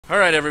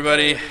Alright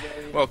everybody,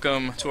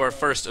 welcome to our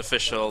first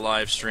official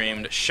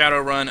live-streamed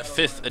Shadowrun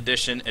 5th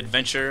Edition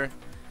adventure.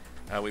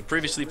 We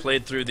previously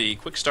played through the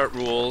quick start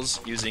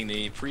rules using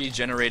the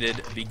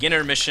pre-generated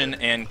beginner mission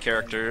and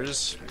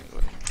characters.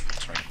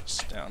 Turn this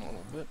down a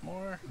little bit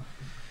more.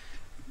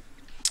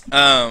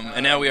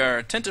 And now we are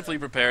attentively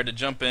prepared to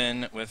jump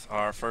in with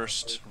our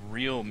first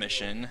real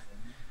mission.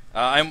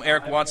 I'm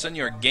Eric Watson,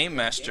 your Game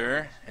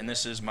Master, and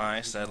this is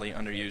my sadly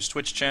underused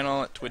Twitch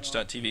channel at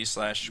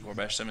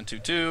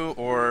twitch.tv/gorbash722,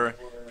 or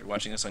if you're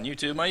watching this on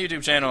YouTube, my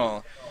YouTube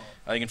channel.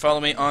 You can follow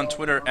me on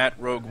Twitter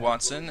at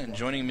RogueWatson, and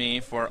joining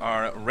me for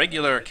our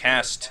regular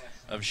cast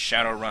of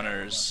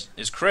Shadowrunners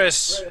is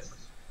Chris.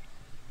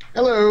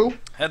 Hello.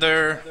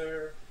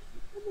 Heather.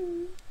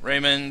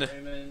 Raymond.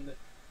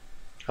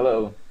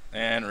 Hello.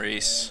 And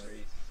Reese.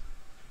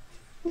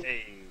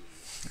 Hey.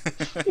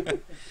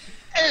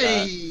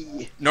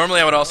 Hey!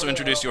 Normally I would also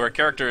introduce your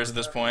characters at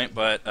this point,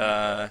 but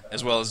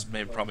as well as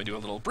maybe probably do a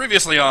little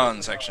previously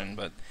on section,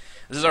 but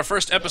this is our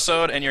first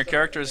episode and your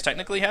characters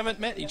technically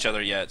haven't met each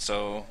other yet,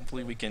 so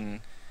hopefully we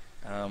can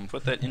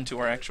put that into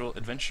our actual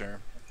adventure.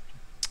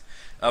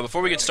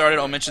 Before we get started,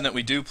 I'll mention that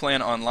we do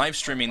plan on live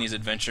streaming these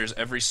adventures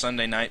every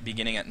Sunday night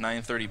beginning at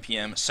 9:30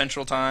 p.m.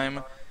 Central Time.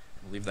 I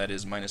believe that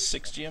is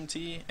 -6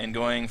 GMT, and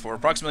going for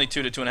approximately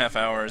 2 to 2.5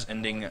 hours,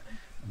 ending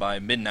by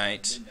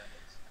midnight.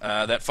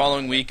 That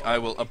following week, I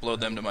will upload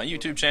them to my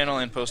YouTube channel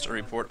and post a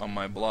report on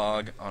my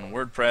blog on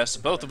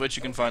WordPress, both of which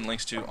you can find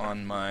links to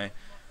on my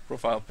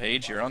profile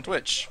page here on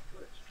Twitch.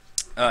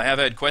 I have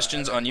had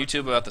questions on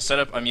YouTube about the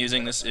setup I'm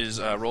using. This is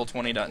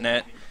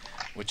Roll20.net,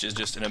 which is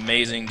just an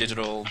amazing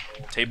digital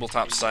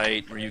tabletop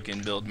site where you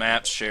can build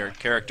maps, share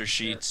character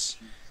sheets,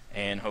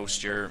 and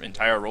host your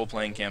entire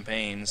role-playing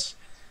campaigns.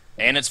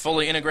 And it's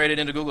fully integrated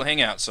into Google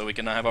Hangouts, so we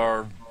can have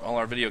all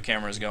our video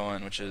cameras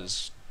going, which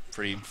is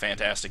pretty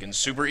fantastic and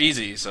super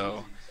easy,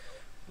 so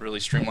really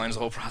streamlines the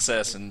whole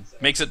process and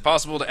makes it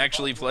possible to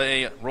actually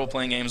play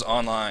role-playing games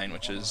online,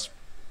 which is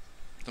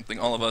something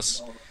all of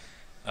us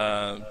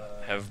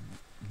have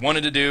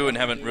wanted to do and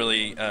haven't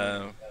really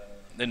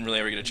didn't really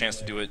ever get a chance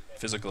to do it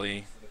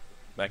physically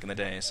back in the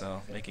day,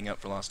 so making up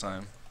for lost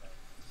time.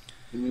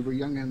 When we were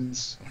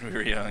youngins. When we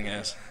were young,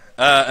 yes.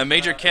 A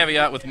major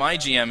caveat with my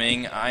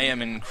GMing, I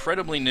am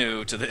incredibly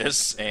new to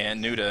this and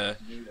new to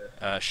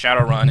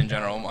Shadowrun in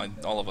general.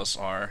 All of us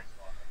are,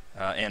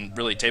 and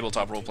really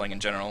tabletop role-playing in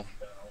general.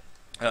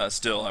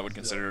 Still, I would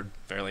consider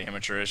fairly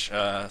amateurish.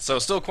 So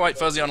still quite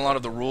fuzzy on a lot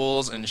of the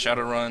rules, and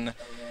Shadowrun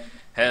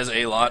has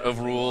a lot of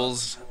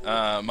rules.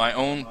 My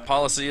own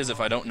policy is if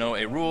I don't know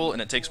a rule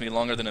and it takes me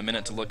longer than a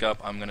minute to look up,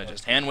 I'm going to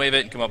just hand-wave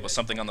it and come up with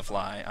something on the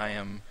fly. I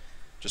am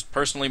just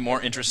personally more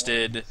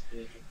interested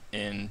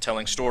in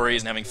telling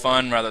stories and having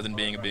fun rather than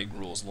being a big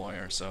rules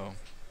lawyer. So,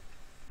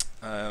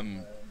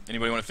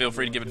 anybody want to feel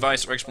free to give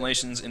advice or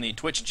explanations in the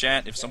Twitch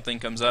chat if something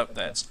comes up?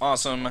 That's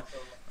awesome.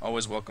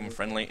 Always welcome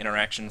friendly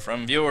interaction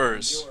from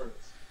viewers.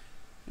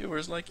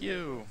 Viewers like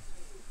you.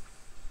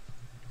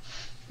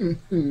 I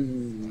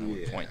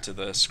would point to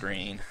the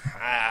screen.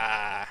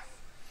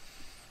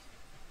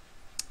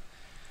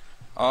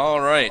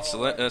 Alright, so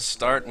let us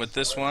start with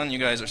this one. You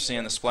guys are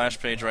seeing the splash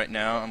page right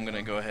now. I'm going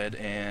to go ahead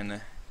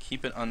and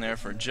keep it on there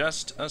for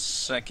just a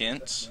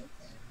second.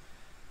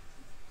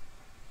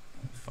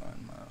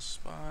 Find my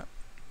spot.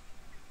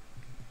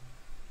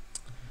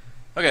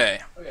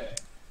 Okay.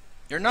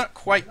 You're not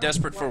quite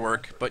desperate for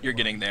work, but you're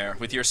getting there.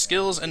 With your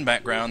skills and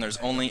background, there's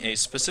only a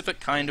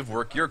specific kind of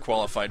work you're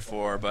qualified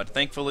for, but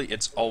thankfully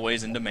it's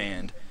always in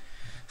demand.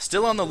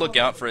 Still on the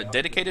lookout for a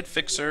dedicated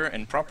fixer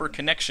and proper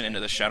connection into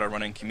the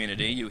Shadowrunning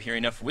community, you hear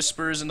enough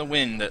whispers in the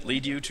wind that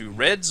lead you to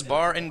Red's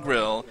Bar and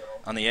Grill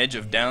on the edge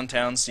of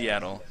downtown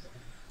Seattle.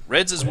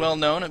 Red's is well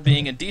known at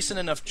being a decent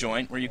enough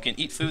joint where you can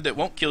eat food that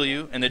won't kill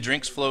you and the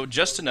drinks flow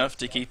just enough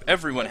to keep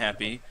everyone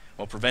happy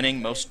while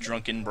preventing most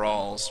drunken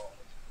brawls.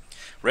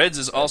 Red's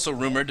is also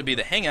rumored to be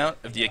the hangout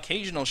of the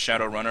occasional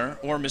Shadowrunner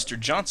or Mr.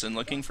 Johnson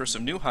looking for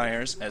some new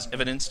hires, as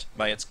evidenced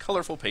by its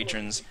colorful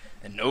patrons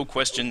and no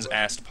questions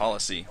asked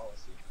policy.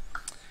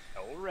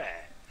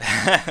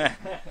 Alright.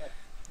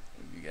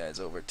 You guys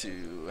over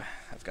to...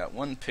 I've got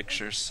one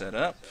picture set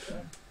up.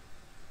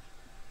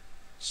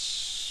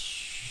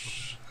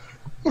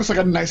 Looks like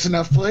a nice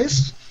enough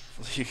place.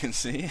 You can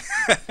see.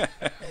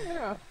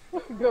 Yeah,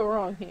 what could go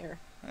wrong here?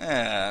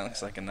 Yeah,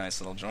 looks like a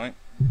nice little joint.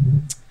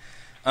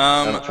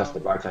 I don't trust the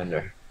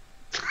bartender.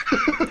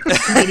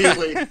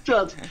 Immediately.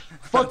 Just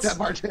fuck that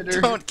bartender.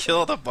 Don't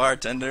kill the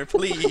bartender,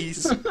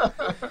 please.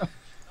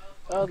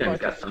 Oh, Okay, we've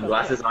got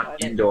sunglasses on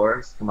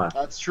indoors. Come on.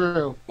 That's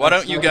true. Why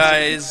don't you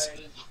guys...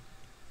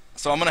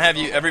 So I'm going to have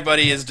you...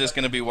 Everybody is just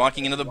going to be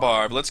walking into the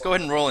bar, but let's go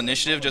ahead and roll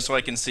initiative just so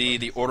I can see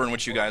the order in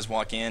which you guys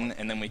walk in,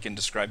 and then we can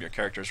describe your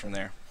characters from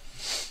there.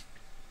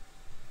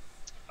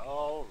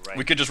 Alright.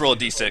 We could just roll a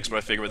d6, but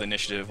I figure with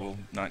initiative we'll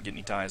not get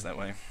any ties that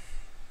way.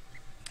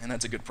 And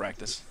that's a good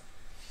practice.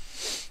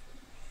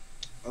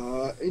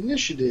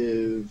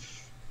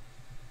 Initiative.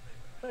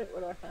 Wait,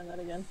 where do I find that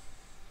again?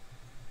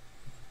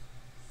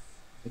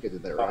 I think I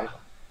did that right.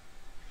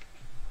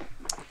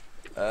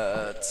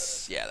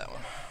 Yeah, that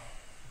one.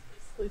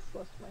 Please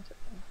lost my token.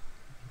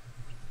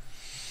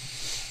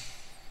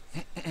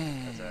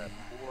 That's a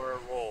poor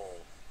roll.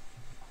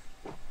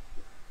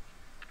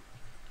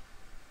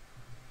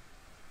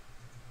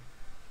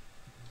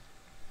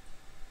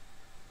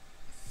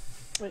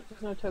 Wait,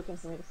 there's no token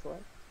for me to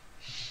select.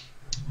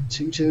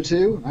 2, 2,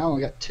 2. I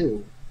only got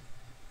 2.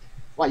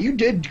 Wow, you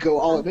did go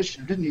all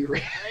initiative, didn't you,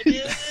 Ray? I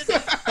did.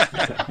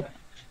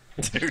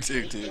 2,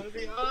 2, 2. That'd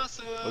be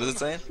awesome. What is it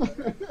saying?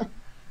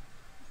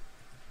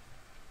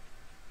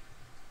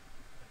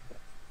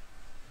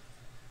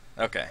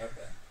 Okay.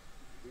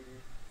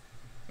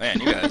 Man,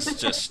 you guys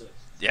just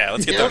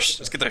let's get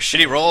those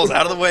shitty rolls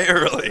out of the way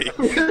early.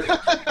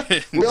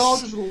 We all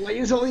just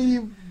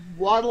lazily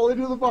waddle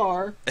into the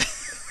bar.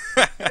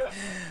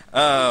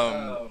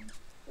 So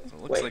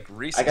it looks like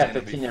Reese I is got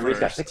gonna be 15 and Reese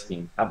got first.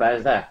 16. How bad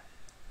is that?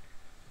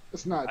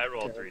 It's not. I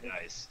rolled terrible. 3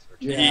 dice.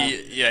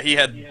 Yeah. He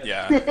had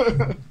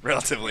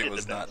relatively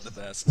was not the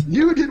best.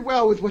 You did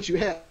well with what you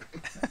had.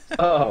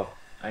 Oh,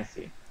 I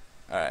see.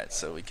 All right,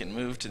 so we can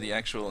move to the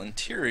actual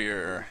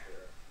interior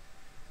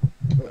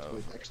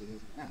Actually,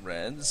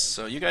 reds.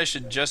 So you guys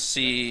should just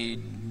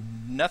see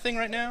nothing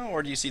right now,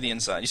 or do you see the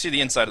inside? You see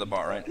the inside of the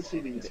bar, right?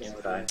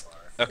 Inside.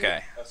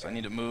 Okay, so I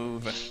need to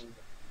move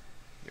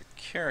your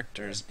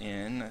characters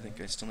in. I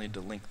think I still need to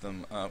link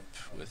them up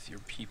with your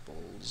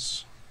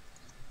peoples.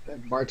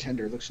 That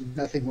bartender looks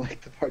nothing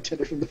like the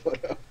bartender from the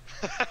photo.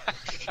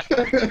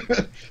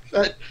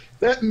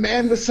 that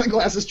man with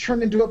sunglasses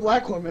turned into a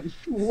black woman.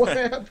 What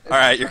happened? All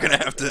right, you're gonna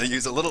have to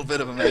use a little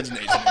bit of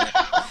imagination here.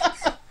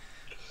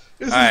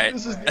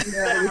 This is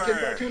the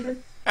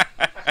weekend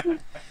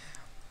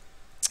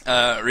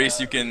bartender. Reese,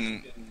 you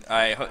can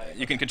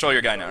control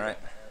your guy now, right?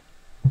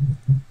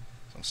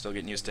 So I'm still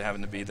getting used to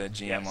having to be the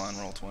GM on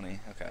Roll20.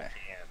 Okay.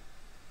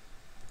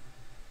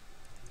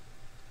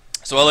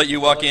 So I'll let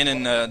you walk in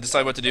and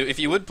decide what to do. If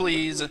you would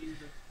please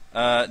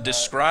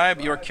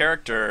describe your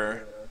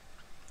character,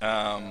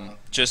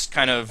 just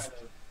kind of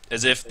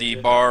as if the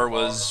bar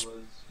was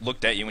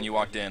looked at you when you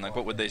walked in. Like,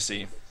 what would they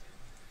see?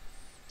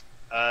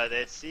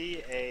 They'd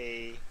see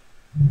an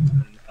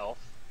elf,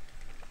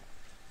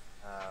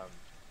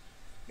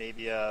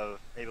 maybe a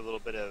little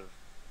bit of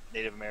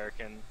Native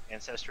American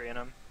ancestry in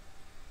him.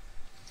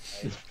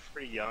 He's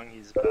pretty young.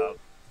 He's about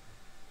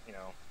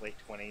late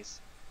 20s.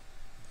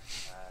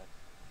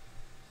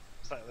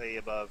 Slightly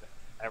above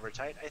average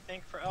height, I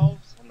think, for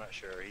elves. I'm not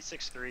sure. He's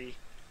 6'3",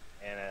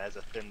 and has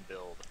a thin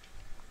build.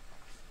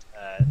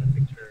 In the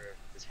picture,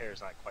 his hair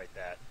is not quite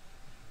that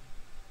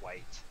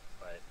white,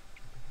 but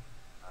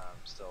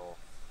still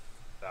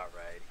about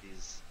right.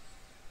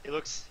 He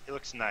looks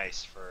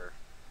nice for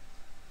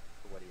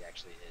what he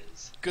actually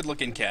is.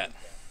 Good-looking cat.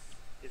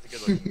 He's a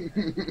good-looking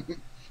cat.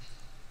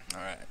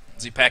 All right.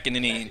 Is he packing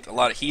a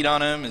lot of heat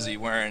on him? Is he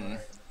wearing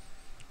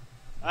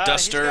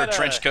duster,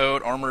 trench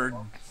coat, armored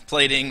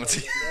plating? What's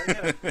he? He's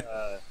got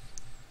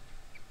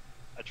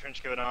a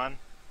trench coat on,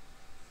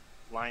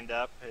 lined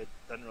up. It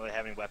doesn't really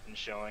have any weapons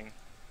showing.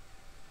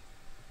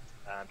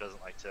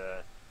 Doesn't like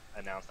to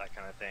announce that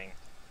kind of thing.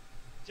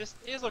 He just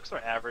looks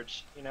sort of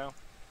average, Does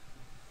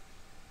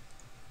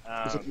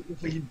it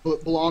look like you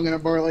belong in a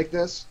bar like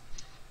this?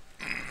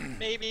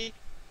 Maybe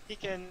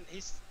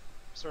he's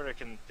sort of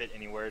can fit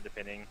anywhere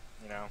depending,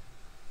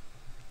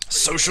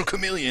 Social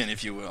chameleon,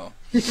 if you will.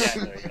 Yeah,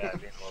 being a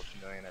little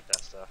chameleon at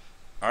that stuff.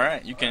 All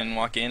right, you can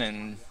walk in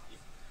and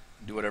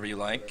do whatever you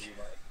like.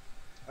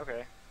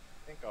 Okay, I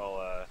think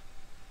I'll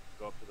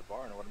go up to the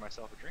bar and order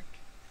myself a drink.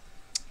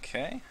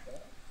 Okay.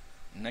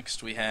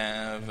 Next we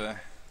have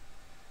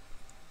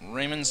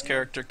Raymond's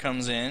character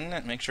comes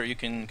in. Make sure you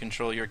can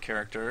control your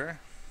character.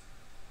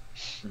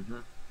 Mm-hmm.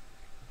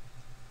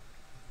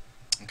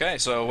 Okay,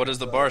 so what does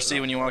the bar see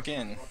when you walk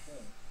in?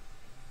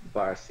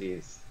 Bar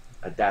sees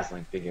a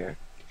dazzling figure.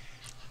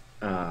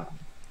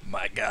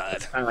 My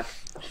God.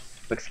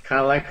 Looks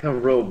kind of like a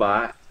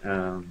robot.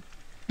 A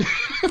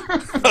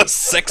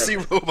sexy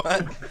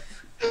robot?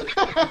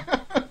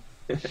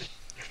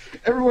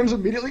 Everyone's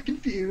immediately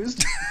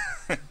confused.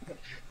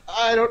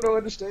 I don't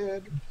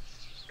understand.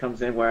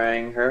 Comes in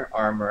wearing her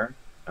armor,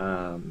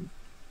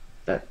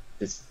 that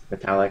is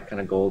metallic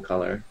kind of gold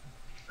color.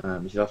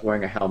 She's also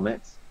wearing a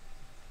helmet.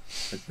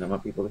 I don't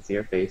want people to see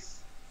her face.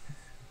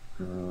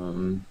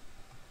 A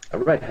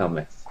red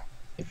helmet,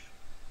 if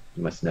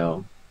you must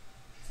know.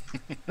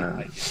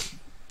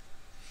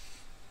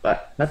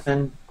 But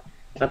nothing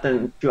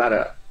too out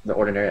of the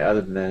ordinary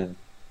other than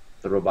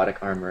the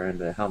robotic armor and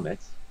the helmet.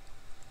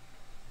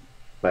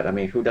 But I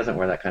mean, who doesn't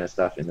wear that kind of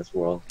stuff in this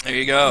world? There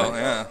you go,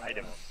 yeah. I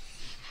don't.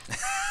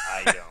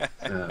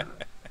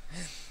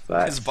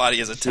 But His body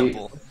is a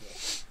temple.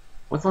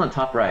 What's on the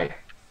top right?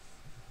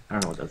 I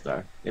don't know what those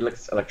are. It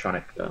looks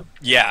electronic though.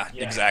 Yeah,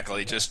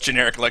 exactly. Just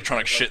generic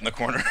electronic shit in the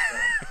corner.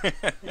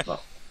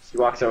 Well, she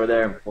walks over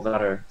there and pulls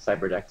out her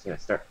cyber deck to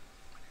start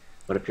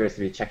what appears to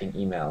be checking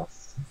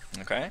emails.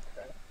 Okay.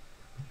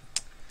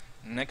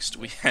 Next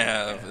we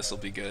have, this will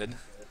be good,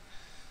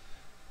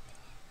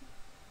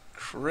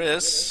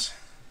 Chris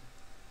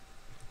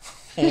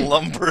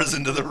lumbers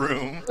into the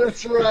room.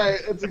 That's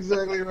right. That's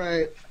exactly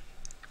right.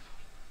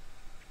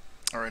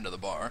 Or into the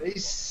bar. They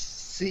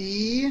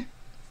see.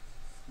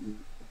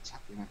 What's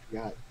happening? I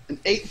forgot. An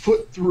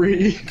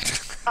 8'3",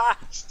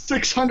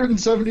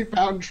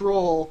 670-pound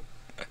troll.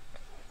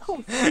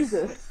 Oh,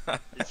 Jesus.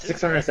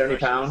 670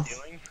 pounds.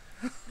 Ceiling?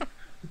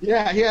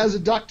 Yeah, he has a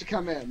duck to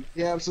come in.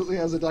 He absolutely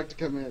has a duck to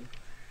come in.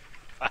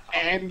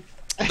 And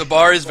The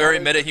bar is very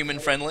meta-human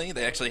friendly.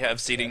 They actually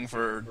have seating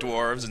for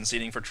dwarves and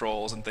seating for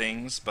trolls and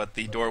things, but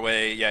the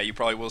doorway, yeah, you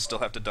probably will still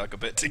have to duck a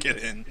bit to get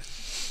in.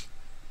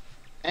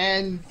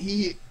 and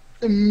he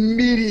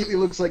immediately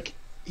looks like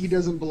he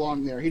doesn't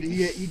belong there.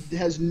 He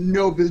has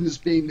no business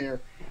being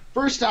there.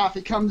 First off,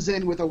 he comes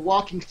in with a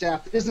walking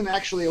staff. It isn't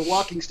actually a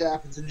walking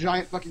staff. It's a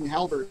giant fucking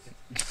halberd.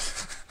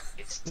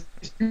 It's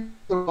a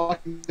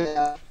walking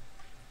staff.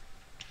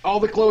 All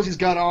the clothes he's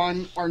got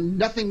on are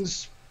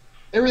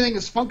everything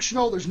is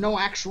functional. There's no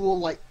actual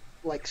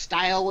like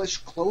stylish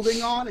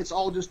clothing on. It's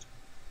all just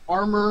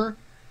armor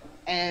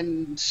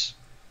and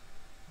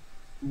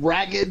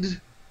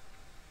ragged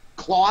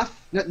cloth.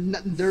 It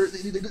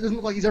doesn't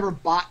look like he's ever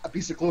bought a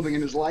piece of clothing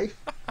in his life.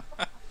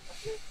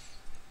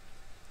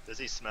 Does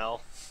he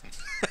smell?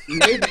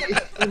 Maybe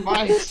he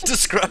might.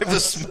 Describe the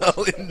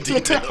smell in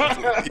detail,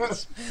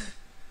 please.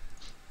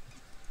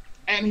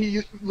 And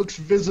he looks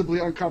visibly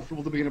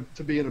uncomfortable to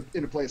be in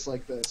a place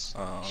like this.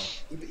 Oh.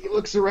 He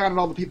looks around at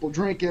all the people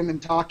drinking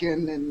and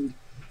talking, and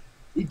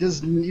he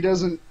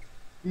doesn't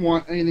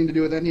want anything to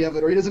do with any of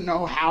it, or he doesn't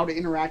know how to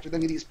interact with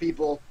any of these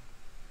people.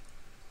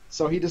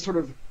 So he just sort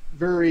of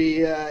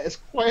very as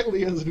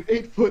quietly as an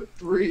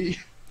 8'3",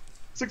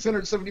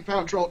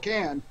 670-pound troll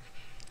can,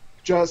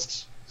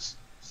 just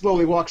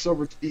slowly walks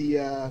over to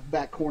the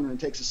back corner and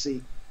takes a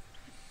seat.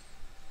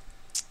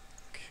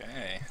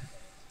 Okay.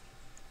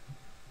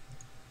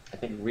 I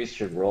think Reese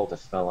should roll to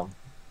smell him.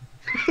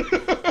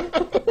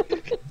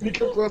 Did he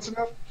come close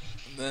enough?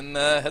 Then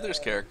Heather's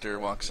character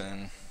walks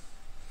in.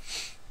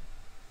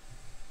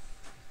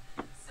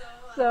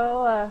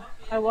 So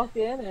I walk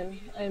in and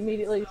I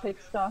immediately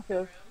take stock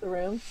of the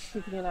room,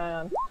 keeping an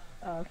eye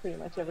on pretty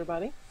much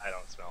everybody. I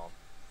don't smell him.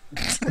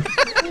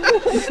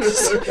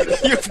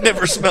 You've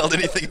never smelled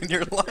anything in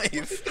your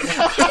life.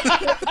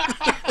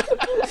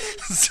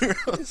 0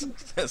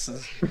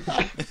 successes.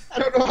 I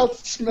don't know how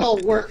smell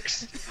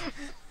works.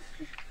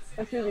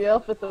 I see the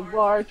elf at the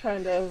bar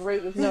trying to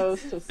raise his nose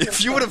to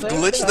If you would have something.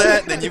 glitched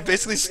that, then you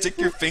basically stick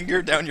your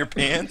finger down your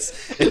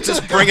pants and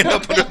just bring it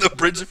up under the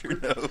bridge of your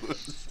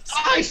nose.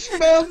 I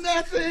smell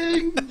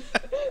nothing.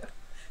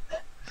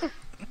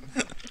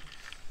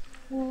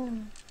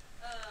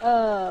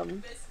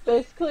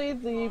 Basically,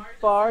 the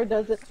bar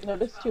doesn't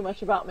notice too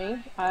much about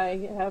me.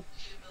 I have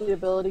the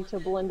ability to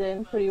blend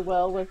in pretty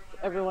well with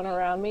everyone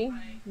around me.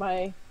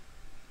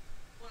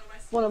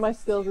 One of my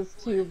skills is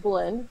to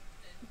blend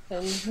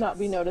and not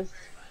be noticed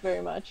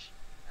very much.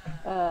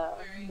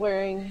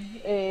 Wearing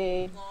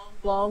a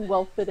long,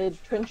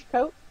 well-fitted trench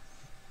coat,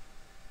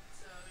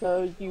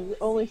 so you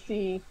only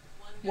see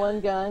one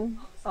gun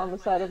on the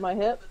side of my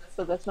hip,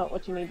 but that's not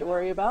what you need to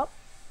worry about.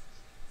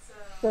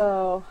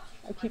 So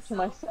I keep to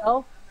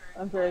myself.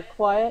 I'm very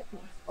quiet,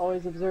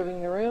 always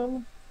observing the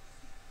room.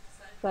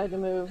 Decide to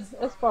move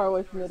as far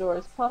away from the door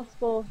as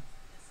possible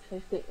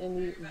and sit in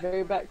the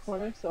very back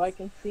corner so I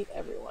can see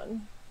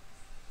everyone.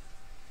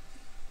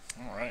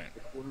 All right.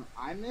 The corner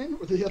I'm in,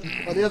 or the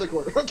other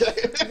corner?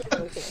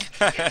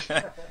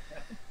 Okay.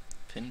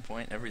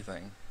 Pinpoint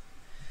everything.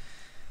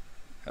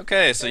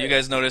 Okay, so you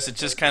guys notice it's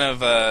just kind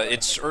of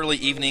it's early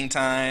evening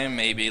time,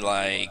 maybe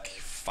like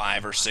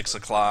 5 or 6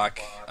 o'clock.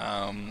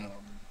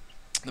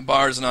 The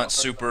bar's not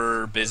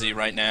super busy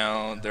right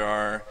now. There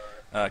are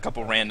a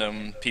couple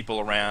random people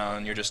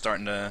around. You're just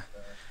starting to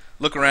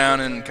look around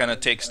and kind of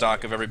take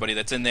stock of everybody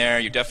that's in there.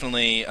 You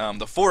definitely,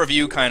 the 4 of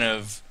you kind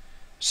of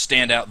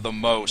stand out the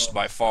most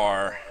by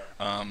far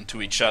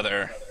to each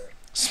other.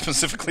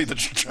 Specifically the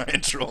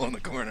giant troll in the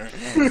corner.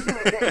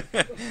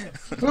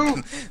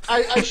 Who,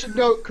 I should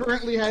note,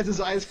 currently has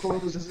his eyes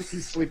closed as if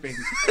he's sleeping.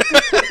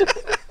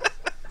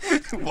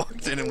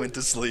 Walked in and went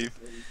to sleep.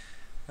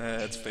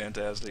 That's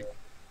fantastic.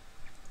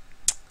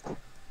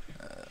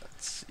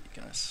 Let's see,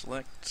 can I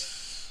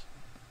select?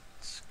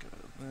 Let's go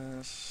to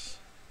this.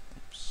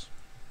 Oops.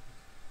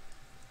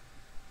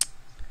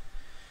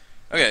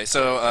 Okay,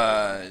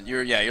 so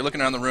you're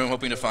looking around the room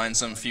hoping to find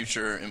some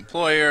future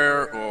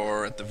employer,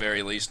 or at the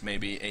very least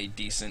maybe a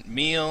decent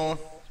meal.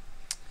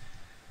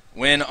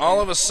 When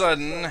all of a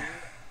sudden,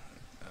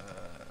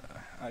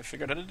 I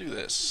figured out how to do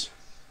this.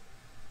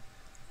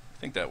 I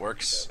think that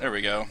works. There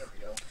we go.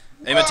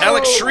 A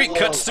metallic shriek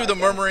cuts through the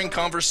murmuring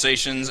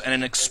conversations, and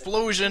an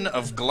explosion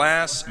of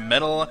glass,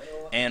 metal,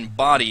 and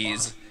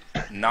bodies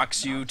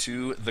knocks you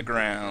to the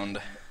ground.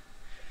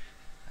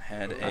 I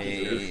had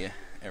a...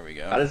 There we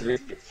go. How does Reese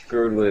get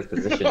screwed with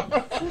his position?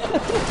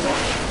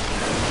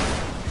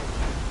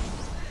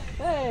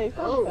 Hey,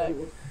 fun fact.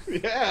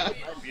 Yeah.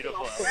 Our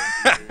beautiful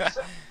elegant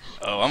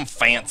Oh, I'm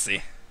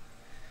fancy.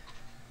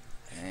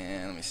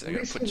 And let me see, I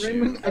gotta Reese put and you...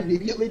 Raymond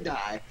immediately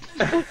die.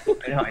 I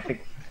know, I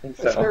think A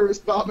so.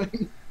 terrorist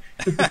bombing.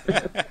 Let's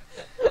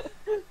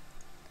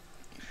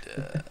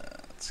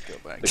go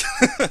back.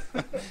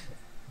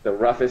 the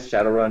roughest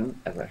Shadowrun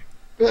ever.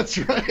 That's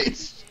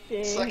right.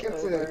 Game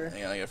Seconds in. over.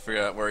 Hang on, I gotta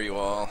figure out where you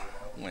all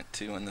went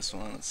to in this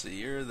one. Let's see,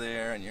 you're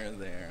there and you're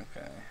there.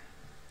 Okay.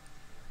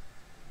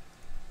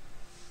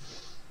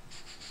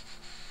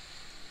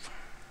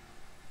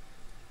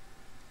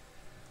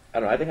 I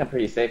don't know. I think I'm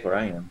pretty safe where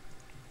I am.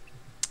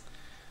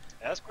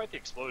 That's quite the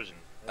explosion.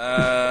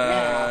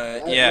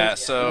 Yeah,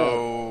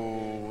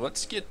 so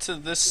let's get to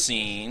this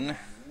scene.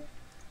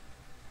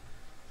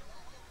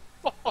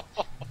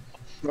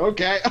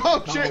 Okay.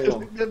 Oh shit! Oh.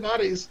 There's dead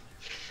bodies.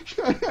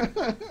 Oh, wait,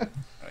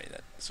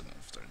 that's not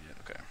started yet.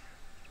 Okay.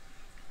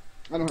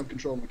 I don't have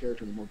control of my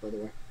character anymore, by the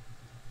way.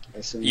 I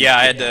assume. Yeah,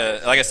 I had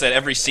to. Like I said,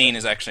 every scene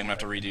is actually I'm gonna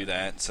have to redo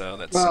that. So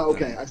that's. Oh,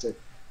 something okay. I see.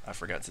 I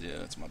forgot to do.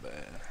 That's my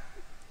bad.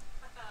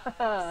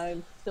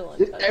 I'm still in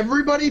Did touch.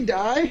 everybody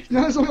die?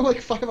 No, there's only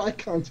like 5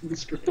 icons on the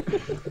screen.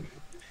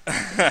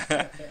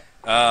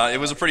 It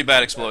was a pretty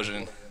bad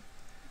explosion.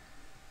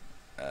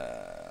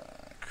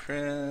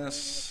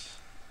 Chris.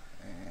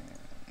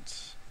 And.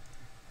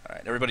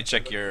 Alright, everybody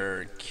check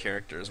your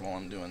characters while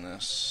I'm doing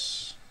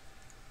this.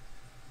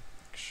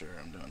 Make sure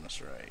I'm doing this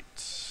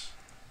right.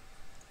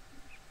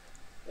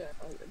 Yeah,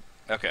 I'm good.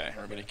 Okay,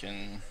 everybody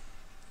can.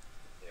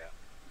 Yeah.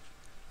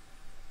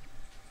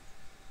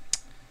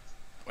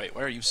 Wait,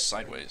 why are you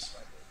sideways?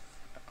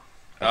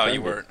 Oh,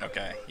 you were.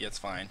 Okay, yeah, it's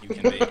fine. You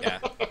can be, yeah.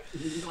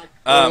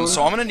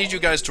 So I'm gonna need you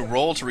guys to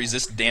roll to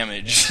resist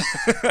damage.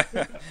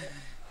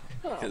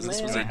 Oh, Because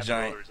this was man. a I have to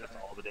giant. resist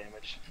all the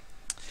damage.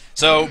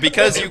 So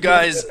because you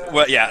guys,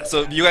 well, yeah.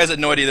 So you guys had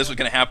no idea this was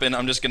gonna happen.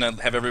 I'm just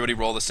gonna have everybody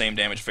roll the same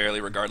damage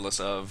fairly, regardless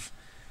of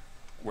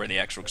where the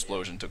actual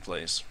explosion took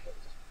place.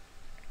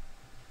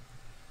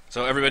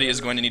 So everybody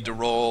is going to need to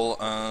roll.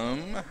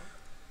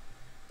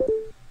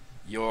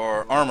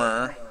 Your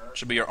armor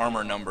should be your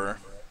armor number,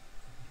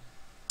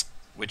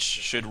 which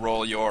should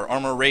roll your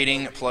armor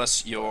rating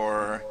plus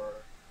your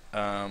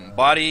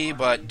body,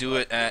 but do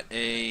it at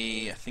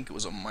a, I think it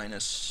was a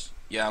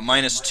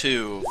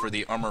 -2 for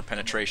the armor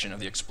penetration of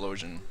the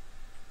explosion.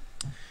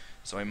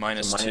 So a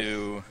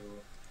 -2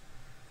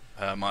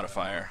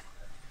 modifier.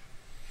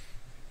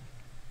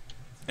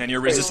 And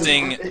you're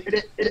resisting.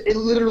 It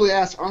literally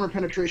asks armor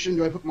penetration.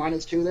 Do I put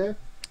 -2 there?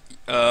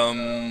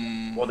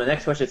 Well, the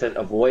next question says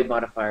avoid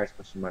modifiers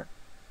question mark.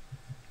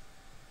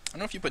 I don't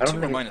know if you put I don't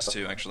 2 or think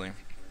 -2 actually.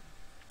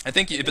 I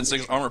think if it's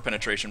armor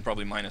penetration,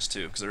 probably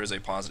 -2 because there is a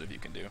positive you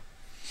can do.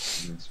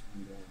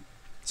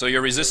 So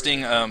you're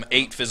resisting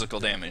 8 physical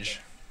damage.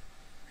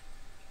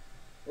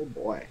 Oh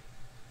boy.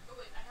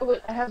 Oh,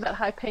 wait, I have that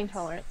high pain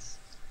tolerance.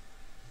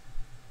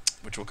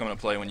 Which will come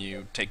into play when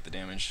you take the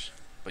damage,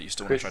 but you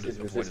still want Chris to try is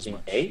to avoid as resisting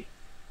much. 8.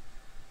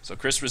 So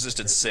Chris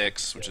resisted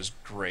 6, which is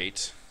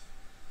great.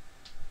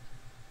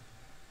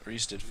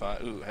 Reese did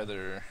 5. Ooh,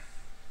 Heather,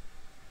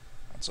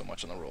 not so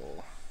much on the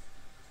roll.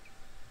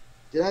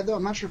 Did I though?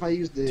 I'm not sure if I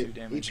used the 2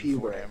 damage AP and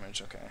 4 right.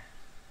 damage. Okay.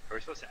 Are we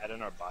supposed to add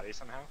in our body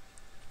somehow?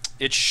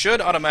 It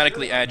should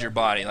automatically add your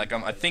body. Like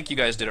I think you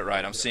guys did it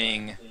right. I'm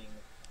seeing.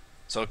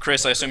 So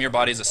Chris, I assume your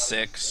body's a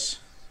 6.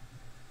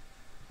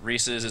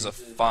 Reese's is a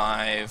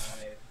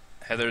 5.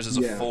 Heather's is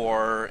a Yeah.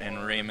 4,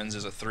 and Raymond's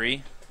is a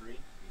 3.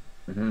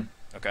 Mm-hmm.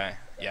 Okay.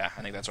 Yeah,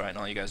 I think that's right. And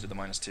all you guys did the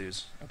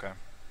 -2s. Okay.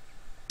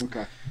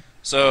 Okay.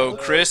 So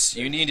Chris,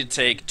 you need to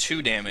take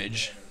 2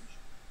 damage.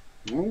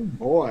 Oh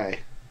boy.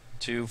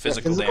 2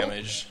 physical physical?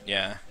 damage.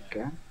 Yeah.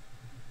 Okay.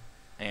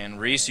 And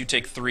Reese, you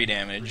take 3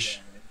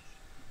 damage.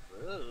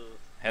 Whoa.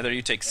 Heather,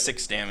 you take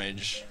 6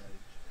 damage.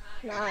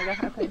 No, I got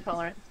high pain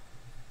tolerance.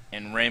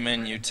 And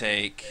Raymond, you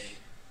take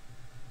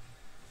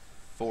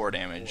 4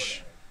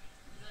 damage.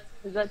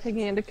 Is that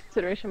taking into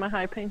consideration my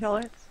high pain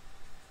tolerance?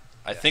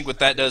 I think what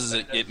that does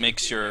is it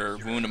makes your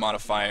wound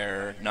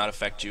modifier not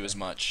affect you as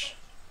much.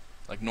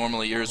 Like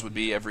normally yours would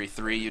be every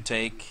 3 you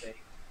take.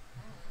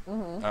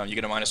 Mm-hmm. You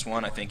get a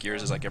 -1. I think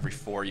yours is like every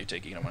 4 you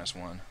take, you get a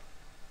 -1.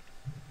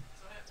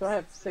 So I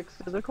have 6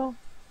 physical?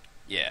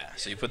 Yeah,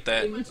 so you put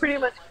that. You pretty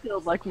much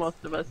killed like most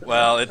of us in,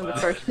 Well, in the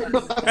first one.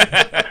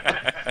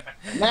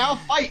 Now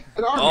fight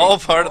an army. All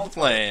part of the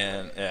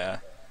plan. Yeah.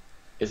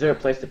 Is there a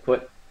place to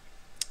put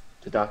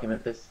to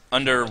document this?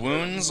 Under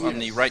wounds on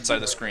the right side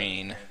of the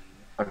screen.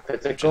 On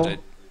physical? Should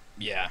it-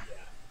 Yeah.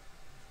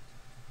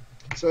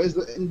 So is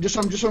the and just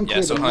so I'm Yeah,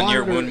 clear. so the on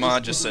your monitor wound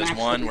mod is just the says max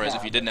 1, that we whereas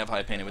if have. you didn't have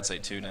high pain, it would say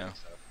 2 now.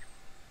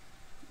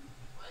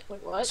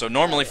 Wait, what? So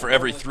normally for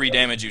every 3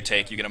 damage you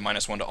take, you get a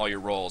 -1 to all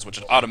your rolls, which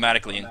it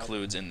automatically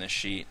includes in this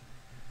sheet.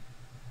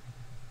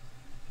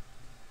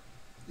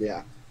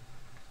 Yeah.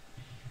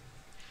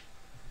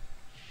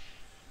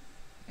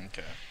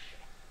 Okay.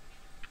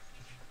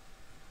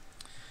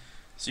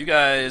 So you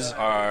guys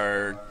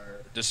are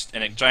just,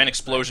 and a giant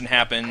explosion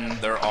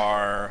happened. There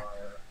are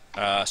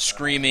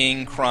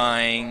screaming,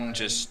 crying,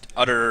 just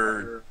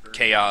utter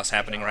chaos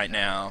happening right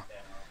now.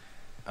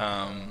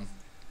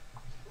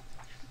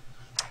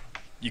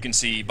 You can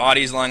see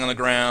bodies lying on the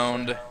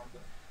ground.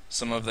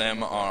 Some of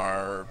them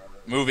are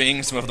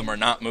moving, some of them are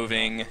not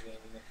moving.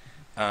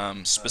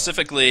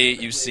 Specifically,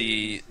 you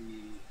see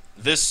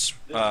this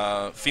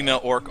female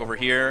orc over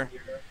here.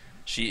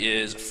 She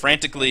is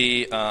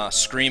frantically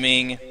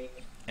screaming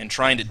and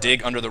trying to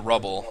dig under the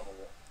rubble.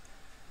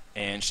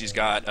 And she's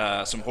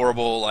got some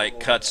horrible like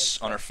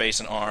cuts on her face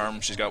and arm.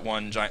 She's got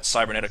one giant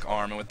cybernetic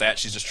arm, and with that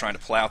she's just trying to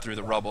plow through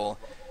the rubble.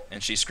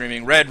 And she's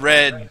screaming, "Red,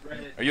 Red,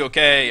 are you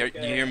okay?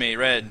 You hear me,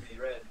 Red?"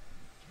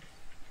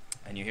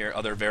 And you hear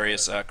other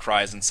various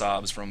cries and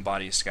sobs from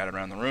bodies scattered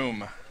around the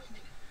room.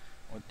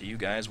 What do you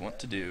guys want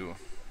to do?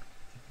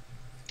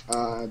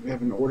 Do we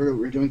have an order that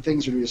we're doing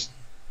things, or do we just...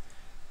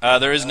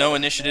 There is no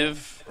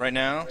initiative right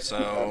now,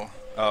 so...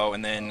 Oh,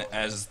 and then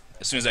as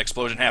soon as that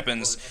explosion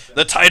happens,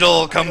 the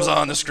title comes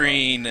on the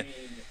screen,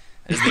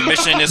 as the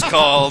mission is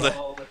called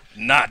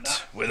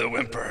Not With a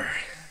Whimper.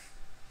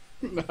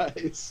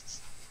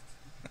 Nice.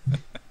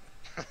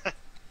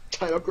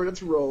 Title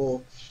credits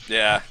roll.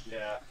 Yeah.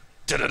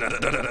 That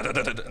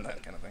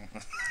kind of thing.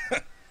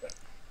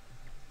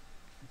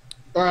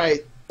 All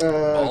right.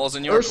 Balls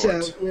in your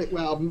court.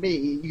 Well, me.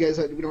 You guys,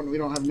 we don't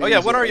have names. Oh yeah,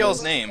 what are yet.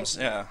 y'all's names?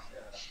 Yeah.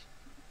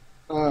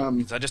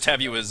 I just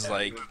have you as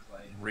like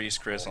Reese,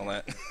 Chris, all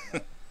that.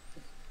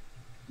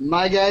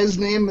 My guy's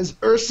name is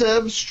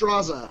Ursev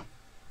Straza.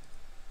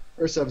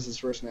 Ursev is his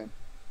first name.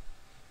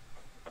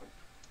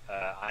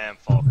 I am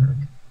Falkirk.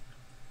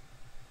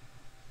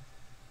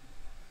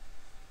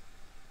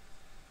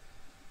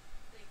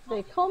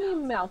 They call me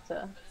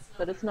Malta,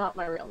 but it's not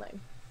my real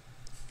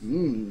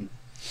name.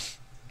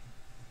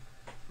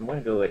 I'm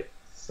gonna go with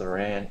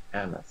Saran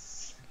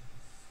Amos.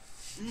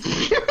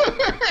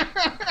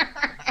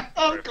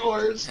 Of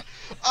course.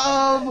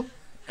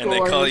 And they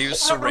call you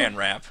Saran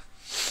Wrap.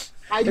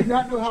 I did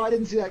not know how I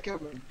didn't see that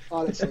coming,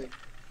 honestly.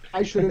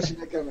 I should have seen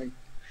that coming.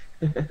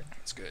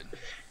 That's good.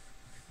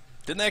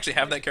 Didn't they actually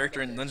have that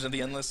character in Legend of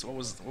the Endless? What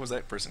was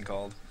that person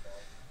called?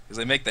 Because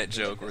they make that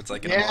joke where it's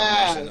like an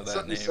amalgamation of that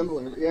something name.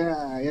 similar.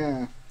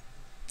 Yeah.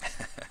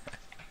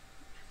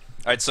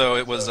 Alright, so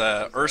it was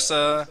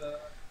Ursa,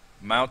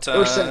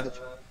 Mauta,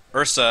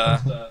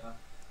 Ursev.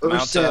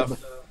 Mauta,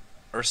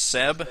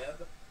 Urseb?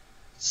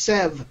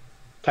 Sev.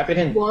 Type it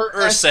in.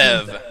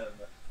 Ursev.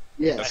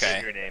 Yes.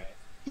 Okay. Your name.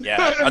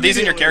 Yeah. Are these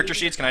in your character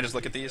sheets? Can I just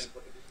look at these?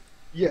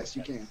 Yes,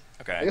 you can.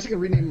 I Okay. guess I can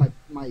rename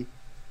my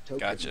token.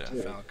 Gotcha.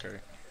 too.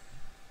 Falkirk.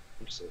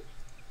 Ursev.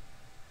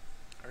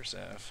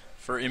 Ursev.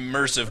 For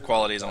immersive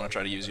qualities, I want to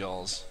try to use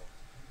y'all's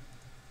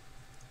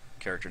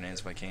character names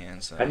if I can.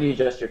 So. How do you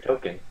adjust your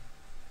token?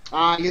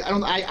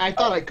 I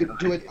thought I could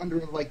do it under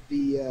like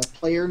the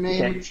player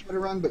name Okay. of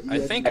Shadowrun, but I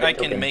yeah, think I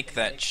can make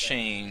that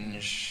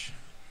change.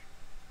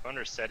 Go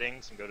under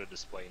settings and go to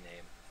display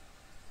name.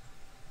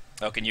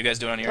 Oh, can you guys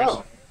do it on yours?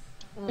 Oh,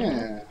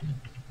 yeah.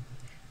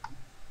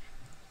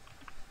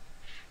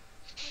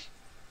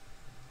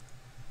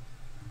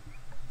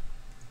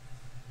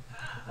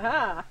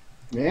 Ah,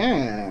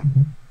 Yeah.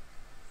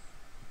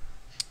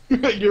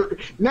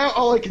 Now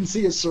all I can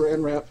see is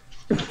Saran Wrap.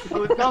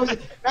 now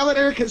that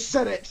Eric has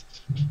said it.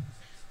 I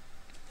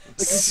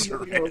can see it,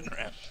 you know.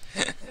 Saran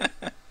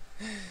Wrap.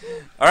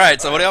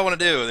 Alright, so what do y'all want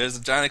to do? There's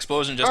a giant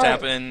explosion just Alright.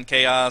 happened,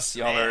 chaos,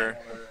 y'all are...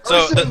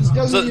 So Ursev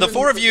doesn't the even-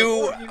 four of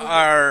you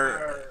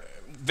are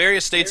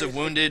various states of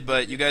wounded,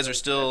 but you guys are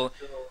still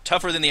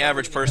tougher than the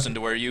average person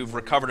to where you've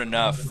recovered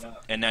enough,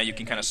 and now you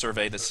can kind of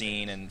survey the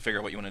scene and figure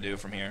out what you want to do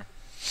from here.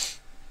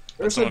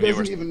 But some Ursev of you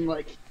doesn't are...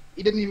 even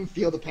he didn't even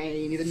feel the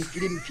pain. He didn't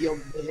feel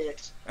the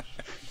hit.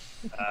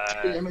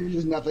 I mean,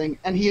 there's nothing.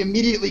 And he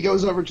immediately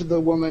goes over to the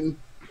woman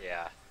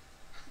Yeah.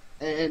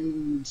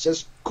 and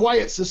says,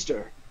 "Quiet,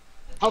 sister.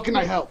 How can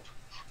I help?"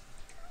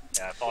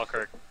 Yeah,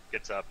 Falkirk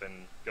gets up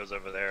and goes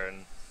over there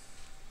and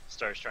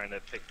starts trying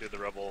to pick through the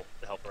rubble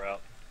to help her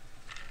out.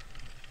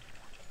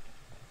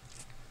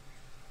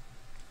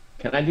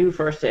 Can I do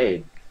first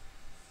aid?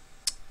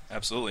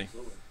 Absolutely.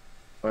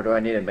 Or do I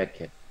need a med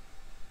kit?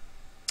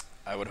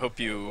 I would hope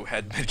you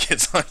had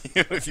medkits on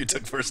you if you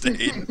took first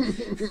aid.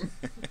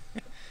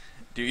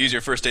 Do you use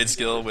your first aid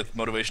skill with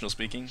motivational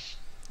speaking?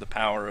 The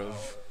power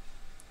of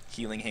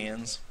healing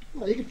hands?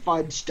 Well, you can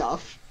find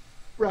stuff.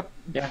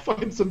 Yeah.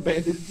 Find some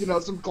bandage,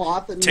 some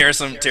cloth, and Tear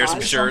some tie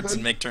shirts something.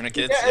 and make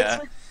tourniquets? Yeah,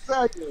 Yeah.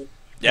 exactly.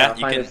 Yeah, I'll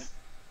you find can. this-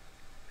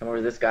 come over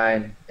to this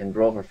guy and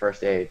roll for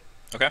first aid.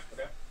 Okay.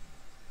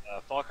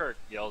 Falkirk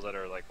yells at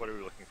her, like, what are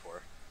we looking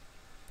for?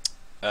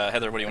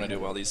 Heather, what do you want to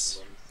do while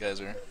these guys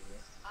are...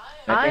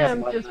 I think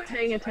am that's just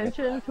paying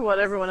attention to what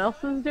everyone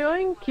else is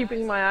doing,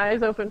 keeping my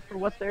eyes open for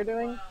what they're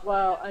doing,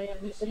 while I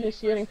am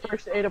initiating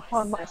first aid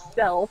upon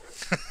myself.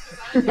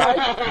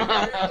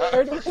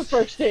 Starting with the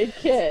first aid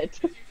kit,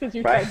 because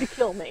you Right. tried to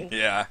kill me.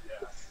 Yeah.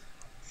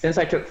 Since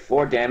I took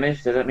 4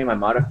 damage, does that mean my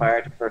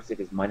modifier to first aid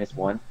is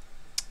 -1?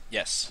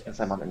 Yes. Since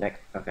I'm on the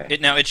neck? Okay.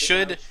 It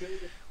should...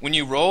 When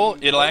you roll,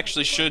 it'll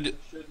actually should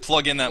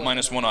plug in that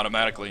 -1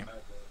 automatically.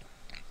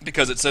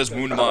 Because it says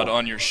wound mod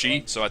on your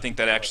sheet, so I think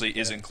that actually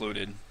is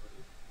included.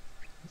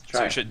 Let's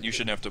So try. you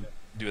shouldn't have to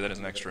do that as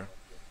an extra.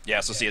 Yeah,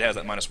 so see, it has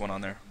that -1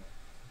 on there.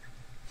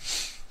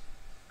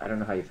 I don't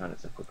know how you found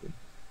it so quickly.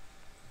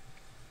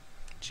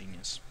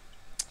 Genius.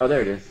 Oh,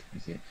 there it is. You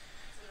see it.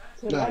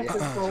 So do I have to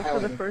Yeah. roll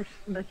for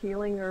the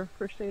healing or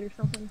first aid or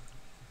something?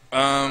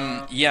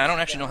 Yeah, I don't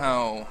actually know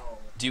how...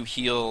 Do you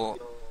heal...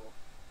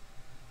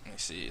 Let me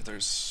see if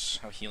there's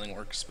how healing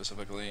works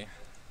specifically.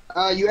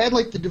 You add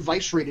like the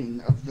device rating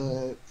of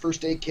the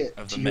first aid kit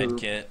Of the to med your,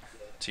 kit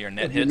to your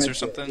net of your hits med or kit,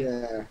 something?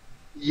 Yeah.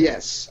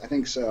 Yes, I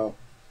think so.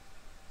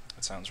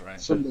 That sounds right.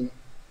 Something.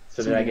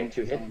 So did I get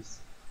 2 hits?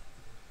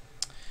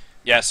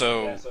 Yeah,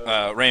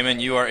 so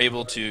Raymond, you are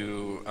able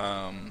to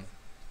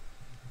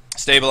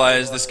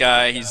stabilize this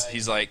guy.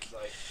 He's like,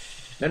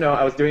 No,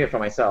 I was doing it for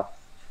myself.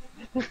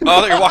 oh, I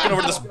thought you're walking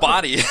over to this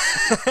body.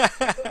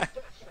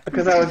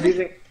 Because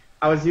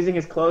I was using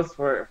his clothes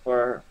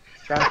for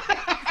trap.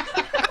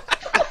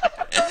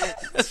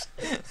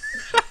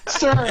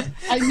 Sir,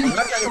 I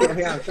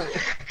need.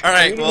 All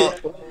right, well,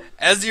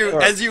 as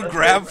you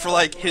grab for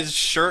like his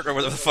shirt or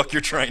whatever the fuck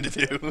you're trying to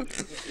do,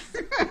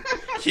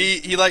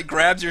 he like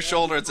grabs your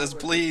shoulder and says,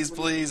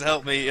 "Please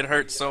help me. It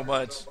hurts so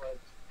much."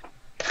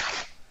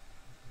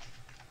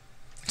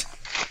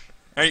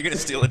 Are you gonna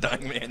steal a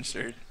dying man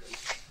shirt?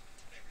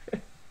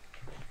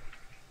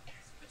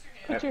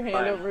 Put your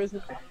hand over his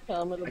mouth,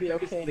 tell him it'll be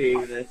okay.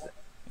 Leave this.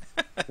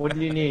 What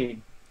do you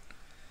need?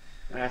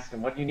 I asked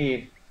him, what do you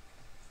need?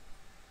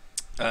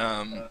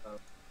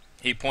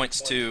 He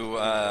points to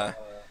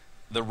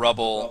the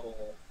rubble,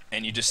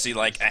 and you just see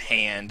like a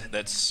hand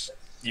that's,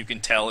 you can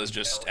tell, is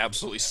just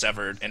absolutely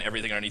severed, and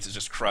everything underneath is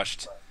just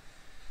crushed.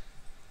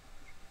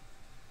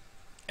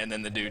 And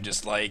then the dude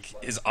just like,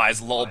 his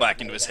eyes lull back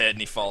into his head and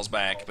he falls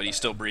back, but he's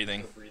still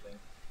breathing.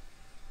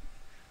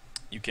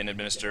 You can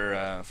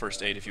administer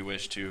first aid if you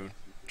wish to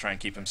try and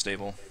keep him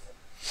stable.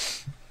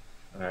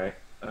 Alright.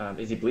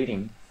 Is he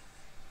bleeding?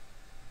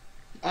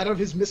 Out of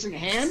his missing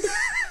hand?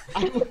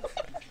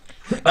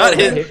 Not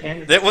his his.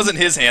 hand? That wasn't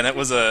his hand. That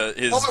was his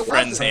Oh, it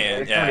friend's wasn't.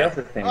 hand. Somebody Yeah,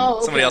 else's thing. Oh,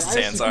 okay. somebody else's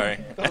I hand. see. Sorry.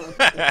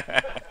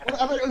 I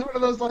thought it was one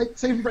of those like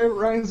Saving Private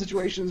Ryan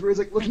situations where he's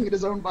like looking at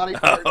his own body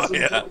parts Oh, and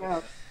yeah. pulling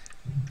out.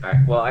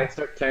 Alright, well, I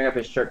start tearing up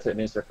his shirt to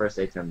administer first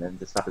aid to him then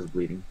to stop his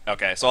bleeding.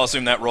 Okay, so I'll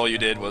assume that roll you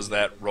did was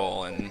that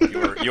roll, and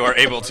you are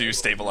able to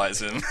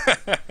stabilize him.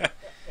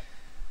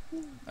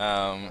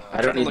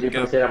 I don't need to do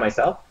first aid on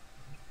myself?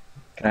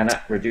 Can I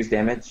not reduce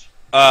damage?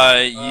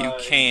 You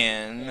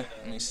can.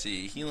 Let me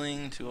see.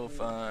 Healing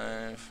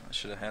 205. I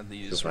should have had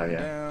these 205,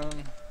 written yeah.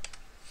 down.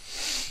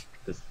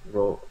 Just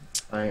roll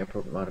applying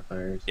appropriate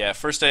modifiers. Yeah,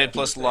 first aid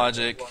plus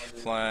logic.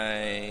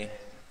 Apply.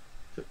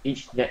 So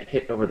each net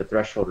hit over the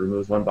threshold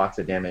removes 1 box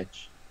of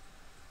damage.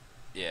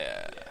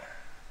 Yeah.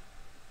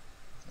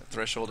 The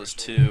threshold is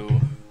 2, so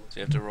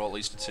you have to roll at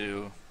least a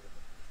 2.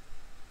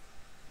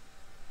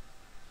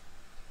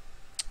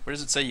 Where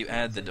does it say you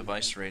add the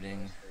device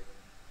rating?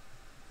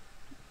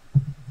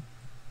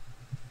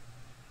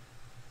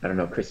 I don't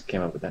know, Chris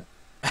came up with that.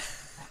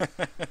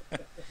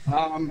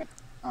 I'll find it.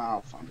 I have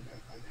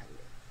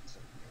it a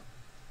second ago.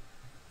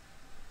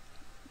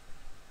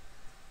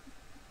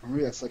 Or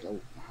maybe that's like a.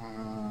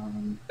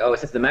 Oh, it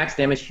says the max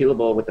damage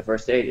healable with the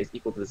first aid is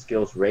equal to the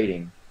skills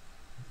rating.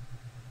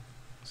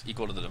 It's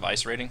equal to the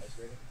device rating?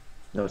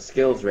 No,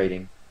 skills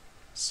rating.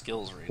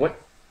 Skills rating.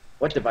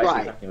 What device are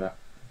Right. you talking about?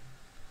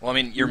 Well, I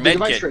mean, your the med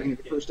device kit. rating,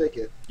 the first aid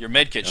kit. Your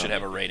med kit should Oh.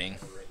 have a rating.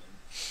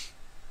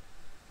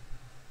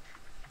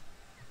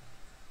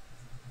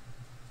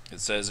 It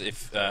says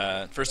if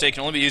first aid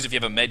can only be used if you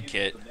have a med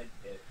kit,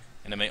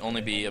 and it may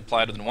only be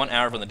applied within 1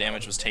 hour when the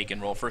damage was taken.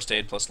 Roll first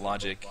aid plus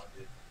logic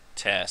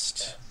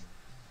test.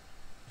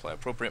 Apply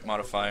appropriate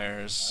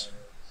modifiers.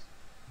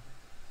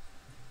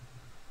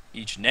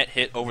 Each net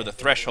hit over the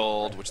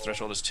threshold, which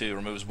threshold is 2,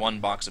 removes 1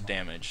 box of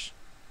damage.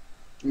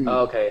 Mm. Oh,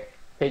 okay.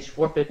 Page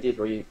 450 is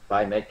where you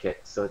buy medkit.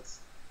 So it's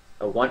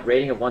a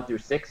rating of 1 through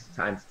 6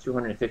 times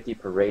 250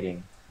 per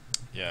rating.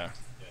 Yeah.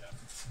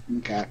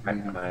 Okay. I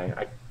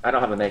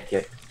don't have a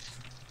medkit.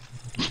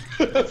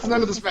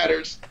 None of this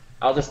matters.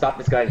 I'll just stop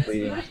this guy's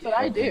bleeding. That's what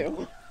I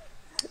do.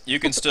 You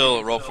can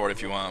still roll for it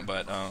if you want,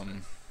 but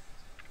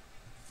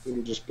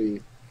It'll just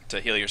be. to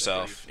heal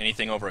yourself,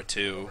 anything over a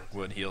 2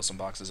 would heal some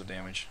boxes of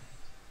damage.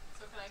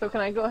 So can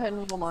I go ahead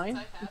and roll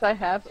mine? Since I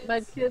have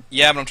medkits?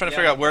 Yeah, but I'm trying to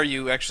figure out where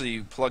you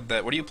actually plug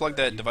that. Where do you plug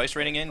that device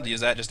rating in?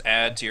 Does that just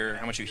add to your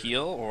how much you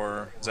heal,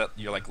 or is that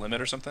your like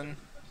limit or something?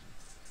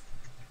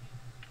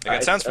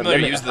 Like, it sounds It's a familiar.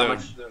 limit Use of how the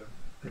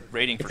much-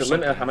 rating for It's a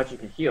something. limit of how much you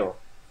can heal.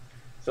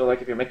 So,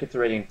 like, if your medkit's a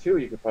rating 2,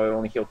 you could probably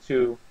only heal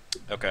 2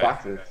 Okay,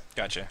 boxes.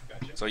 gotcha.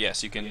 So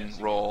yes, you can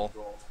roll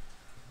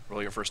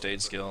your first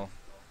aid skill.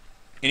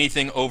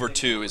 Anything over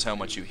 2 is how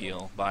much you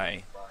heal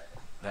by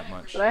that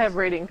much. But I have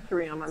rating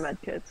 3 on my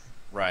medkits.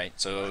 Right.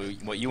 So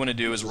what you want to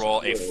do is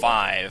roll a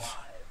 5,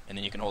 and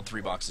then you can hold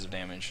 3 boxes of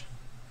damage.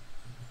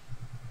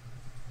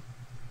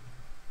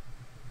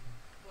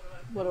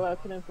 What do I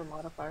put in for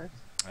modifiers?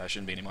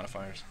 Shouldn't be any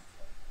modifiers.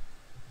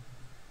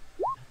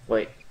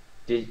 Wait,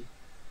 did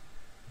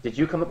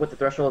you come up with the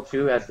threshold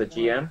 2 as the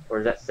GM, or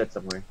is that set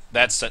somewhere?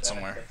 That's set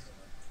somewhere.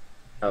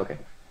 Oh, okay.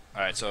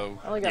 All right, so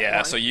I only got yeah,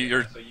 one. so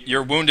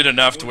you're wounded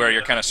enough to where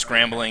you're kind of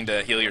scrambling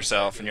to heal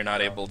yourself, and you're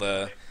not able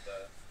to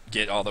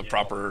get all the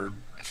proper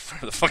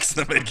the fuck's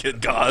the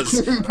medkit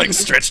gauze like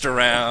stretched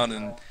around,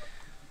 and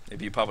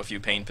maybe you pop a few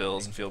pain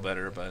pills and feel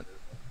better. But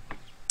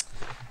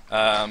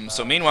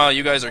so meanwhile,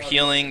 you guys are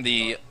healing.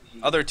 The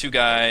other two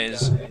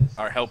guys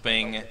are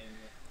helping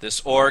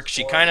this orc.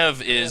 She kind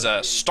of is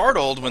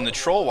startled when the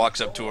troll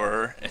walks up to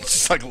her and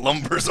just like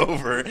lumbers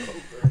over.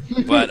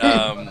 But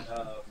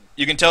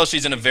you can tell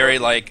she's in a very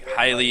like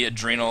highly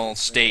adrenal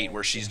state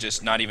where she's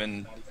just not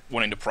even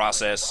wanting to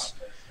process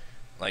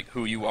like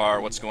who you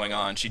are, what's going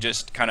on. She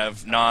just kind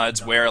of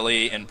nods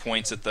warily and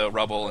points at the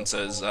rubble and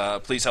says,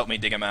 "Please help me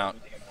dig him out.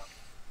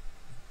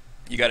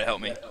 You got to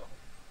help me."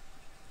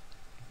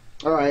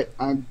 All right,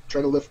 I'm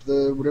trying to lift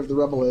the whatever the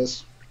rubble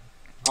is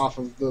off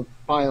of the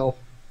pile.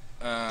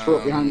 Throw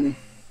it behind me.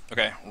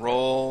 Okay,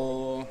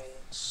 roll.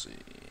 Let's see.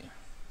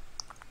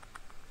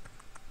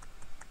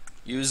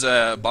 Use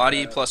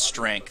body plus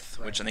strength,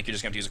 which I think you're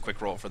just going to have to use a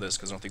quick roll for this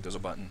because I don't think there's a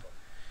button.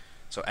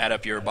 So add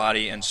up your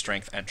body and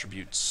strength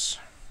attributes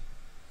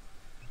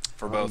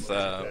for both.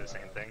 The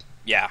same thing.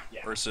 Yeah,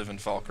 Ursiv and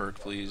Falkirk,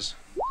 please.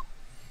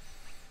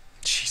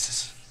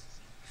 Jesus.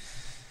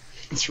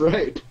 That's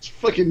right. It's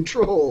fucking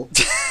troll.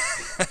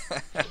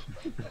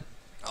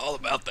 All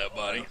about that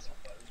body.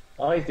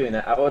 While he's doing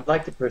that, I would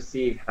like to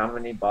perceive how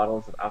many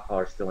bottles of alcohol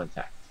are still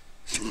intact.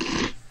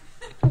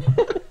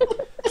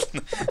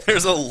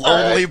 There's a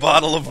lonely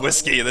bottle of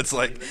whiskey that's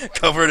like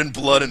covered in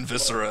blood and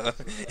viscera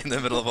in the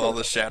middle of all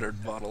the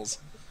shattered bottles.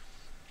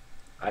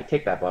 I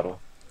take that bottle.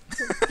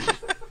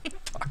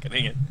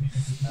 Pocketing it.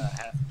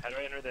 How do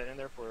I enter that in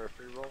there for a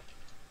free roll?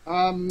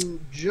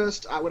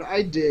 What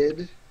I did.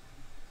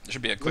 There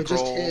should be a I quick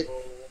just roll. hit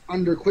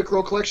under quick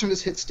roll collection.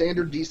 Just hit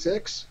standard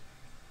D6,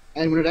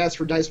 and when it asks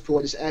for dice pool,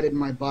 I just added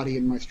my body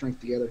and my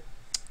strength together.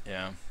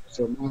 Yeah.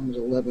 So mine was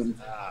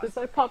 11. Since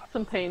I popped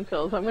some pain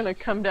pills, I'm gonna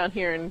come down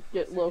here and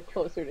get a little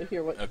closer to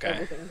hear what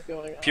everything's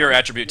going on. Pure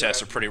attribute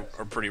tests are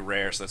pretty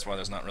rare, so that's why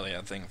there's not really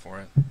a thing for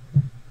it.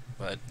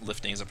 But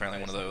lifting is apparently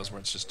one of those where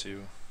it's just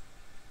two.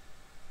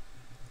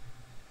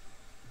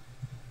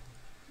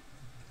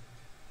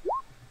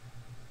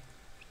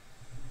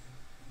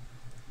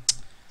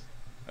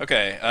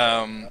 Okay.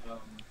 Wow,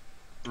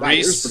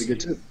 Reese. yours pretty good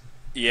too.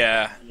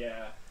 Yeah.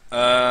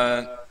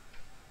 Let's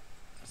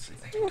see.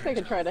 I guess I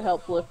could try to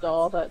help lift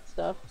all that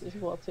stuff as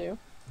well too.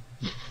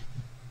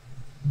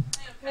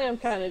 I am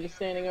kind of just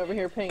standing over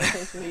here paying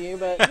attention to you,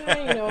 but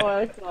you know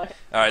what?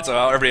 Alright, so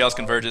everybody else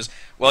converges.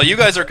 Well, you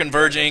guys are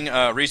converging.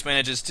 Reese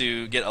manages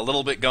to get a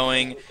little bit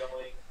going,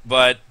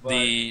 but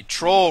the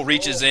troll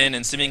reaches in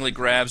and seemingly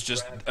grabs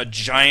just a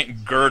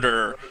giant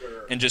girder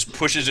and just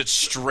pushes it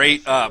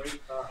straight up.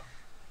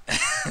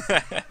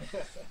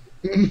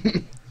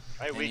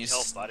 My weak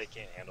health body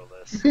can't handle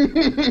this.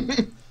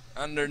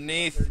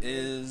 Underneath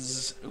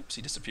is... Oops,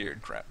 he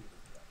disappeared. Crap.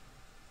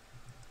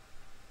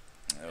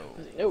 Oh.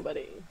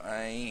 Nobody.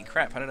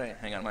 Crap, how did I...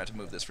 Hang on, I might have to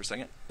move this for a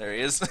second. There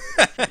he is.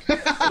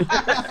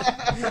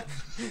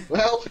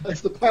 Well,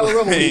 that's the pile of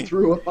rubble he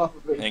threw off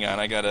of it. Hang on,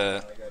 I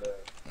gotta...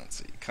 Let's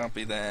see.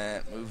 Copy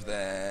that, move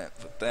that,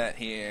 put that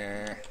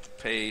here,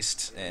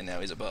 paste, and now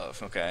he's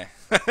above. Okay.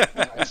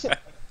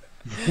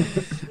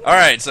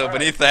 Alright, so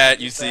beneath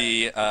that you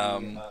see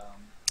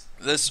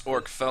this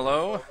orc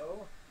fellow,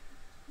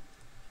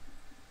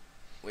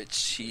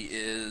 which he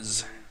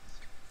has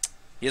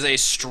a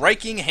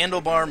striking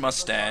handlebar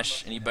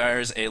mustache, and he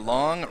bears a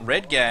long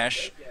red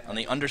gash on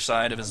the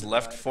underside of his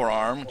left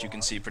forearm, which you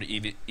can see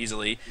pretty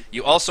easily.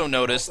 You also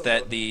notice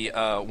that the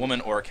woman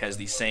orc has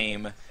the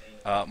same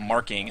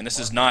marking, and this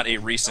is not a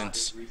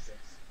recent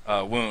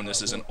wound.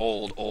 This is an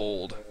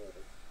old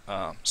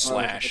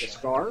slash. Like a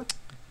scar?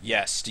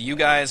 Yes. Do you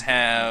guys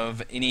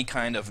have any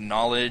kind of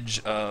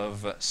knowledge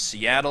of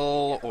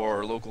Seattle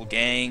or local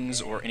gangs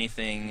or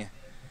anything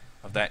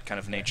of that kind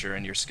of nature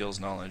in your skills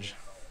knowledge?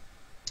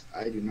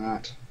 I do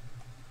not.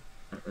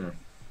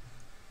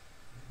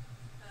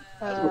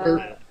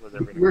 That was a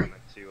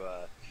requirement to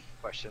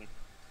question.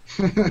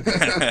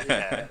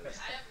 I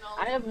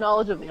have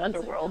knowledge of the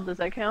underworld. Does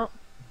that count?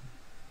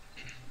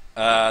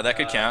 That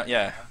could count,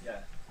 yeah.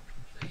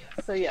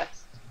 So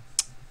yes.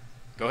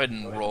 Go ahead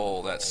and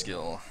roll that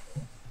skill.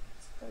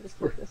 I just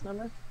click this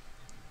number.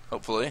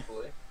 Hopefully.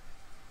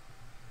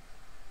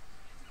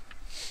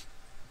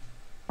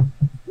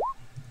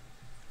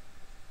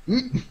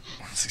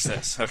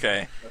 Success.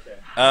 Okay.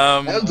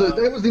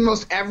 That was the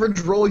most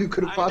average roll you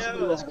could have I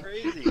possibly know, that's rolled.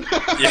 crazy.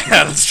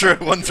 Yeah, that's true.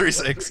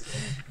 136.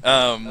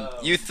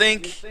 You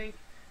think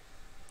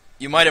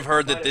you might have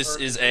heard that this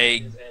is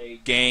a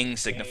gang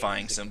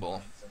signifying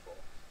symbol.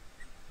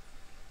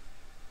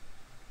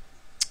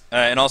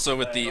 And also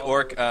with the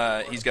orc,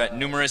 he's got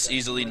numerous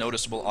easily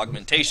noticeable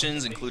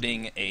augmentations,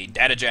 including a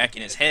data jack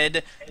in his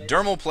head,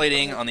 dermal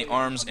plating on the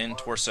arms and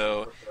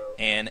torso,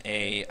 and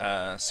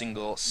a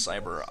single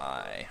cyber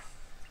eye.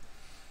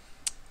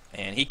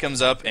 And he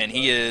comes up, and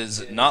he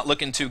is not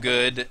looking too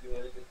good,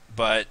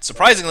 but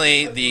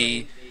surprisingly,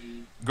 the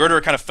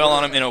girder kind of fell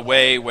on him in a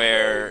way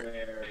where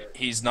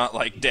he's not,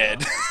 like,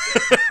 dead.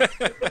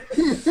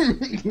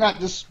 He's not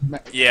just...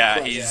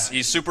 Yeah,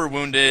 he's super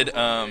wounded.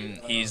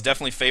 He's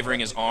definitely favoring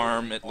his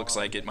arm. It looks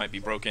like it might be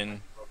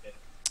broken.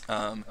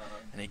 And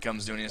he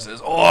comes to him and he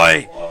says,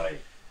 "Oi!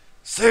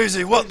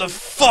 Susie, what the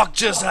fuck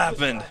just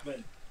happened?"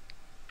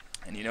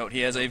 And you note he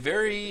has a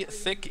very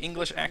thick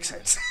English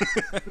accent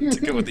to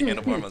go with the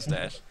handlebar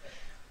mustache.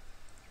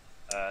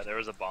 There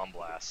was a bomb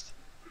blast.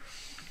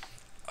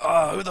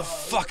 Oh, who the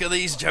fuck are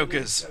these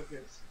jokers?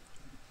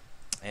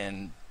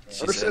 And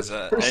she says,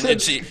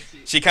 and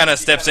she kind of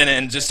steps in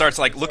and just starts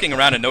like looking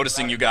around and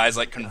noticing you guys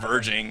like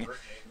converging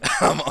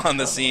on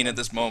the scene at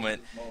this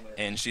moment.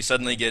 And she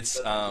suddenly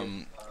gets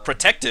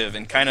protective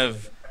and kind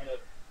of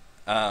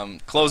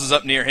closes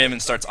up near him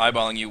and starts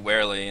eyeballing you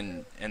warily.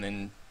 And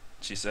then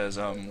she says,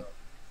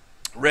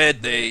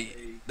 Red, they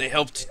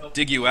helped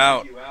dig you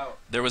out.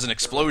 There was an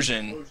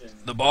explosion.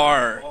 The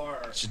bar,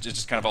 she's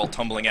just kind of all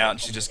tumbling out, and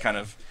she's just kind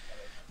of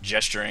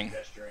gesturing.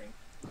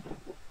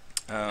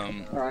 All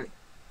right.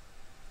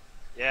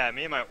 Yeah,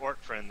 me and my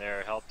orc friend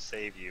there helped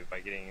save you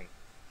by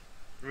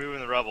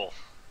removing the rubble.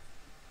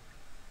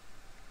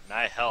 And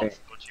I helped.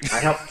 I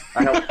helped.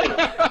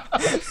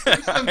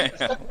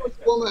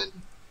 Woman.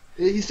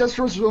 He steps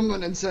towards the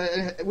woman and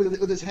says,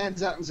 with his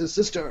hands out, and says,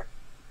 "Sister,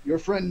 your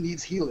friend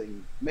needs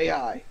healing. May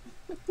I?"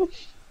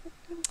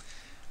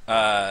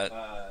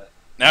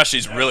 Now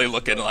she's really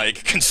looking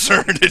like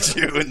concerned at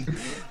you and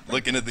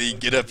looking at the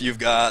get up you've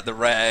got, the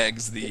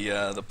rags,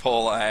 the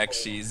pole axe.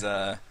 She's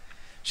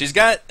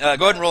got. Go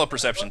ahead and roll a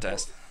perception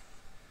test.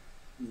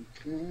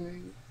 Okay.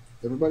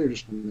 Everybody or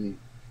just me?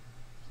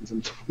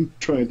 Since I'm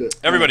trying to.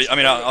 Everybody. I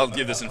mean, I'll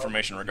give this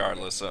information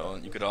regardless, so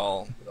you could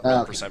all roll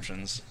Okay.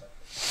 perceptions.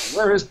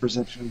 Where is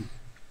perception?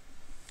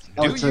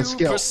 Do it's a you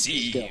skill.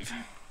 perceive? Skill.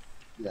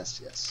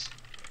 Yes.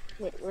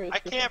 Wait, where is I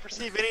this? can't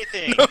perceive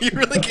anything. No, you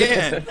really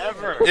can't.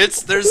 Never.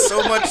 There's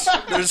so much.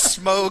 There's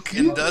smoke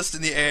and dust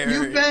in the air.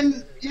 You've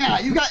been. Yeah,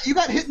 you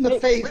got hit in the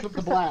face with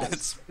the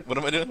blast. What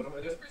am I doing?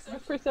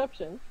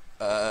 Perception.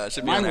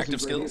 Should be Mine on wasn't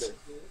active great skills.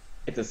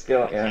 It's a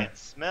skill, yeah. Can't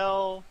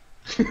smell.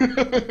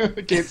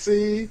 either. Can't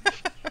see.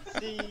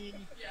 See.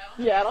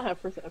 Yeah, I don't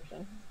have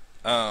perception.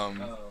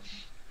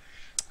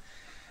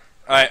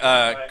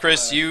 Alright,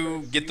 Chris,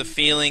 you get the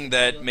feeling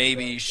that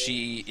maybe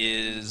she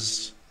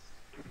is...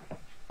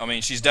 I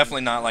mean, she's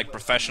definitely not like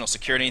professional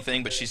security or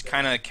anything, but she's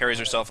kind of carries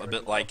herself a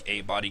bit like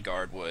a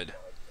bodyguard would.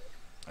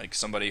 Like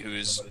somebody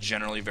who's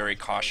generally very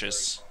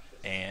cautious,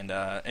 and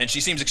she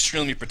seems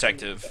extremely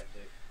protective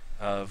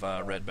of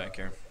Red back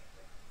here.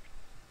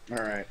 All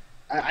right.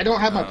 I don't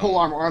have my pole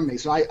armor on me,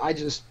 so I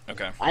just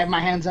Okay. I have my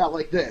hands out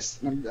like this,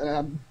 and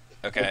I'm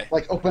Okay.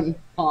 like open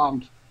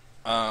palmed.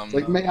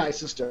 Like, may I,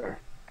 sister?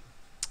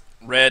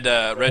 Red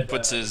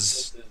puts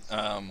his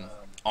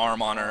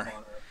arm on her,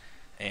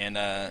 and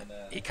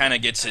he kind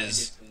of gets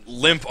his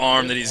limp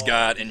arm that he's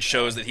got and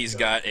shows that he's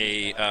got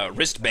a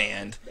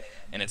wristband,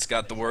 and it's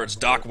got the words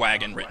 "Dock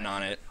Wagon" written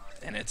on it,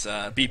 and it's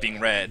beeping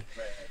red.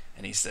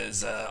 And he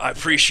says, "I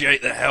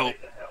appreciate the help,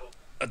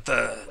 but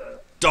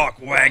the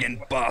Dock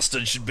Wagon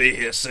bastard should be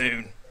here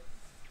soon.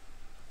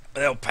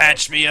 They'll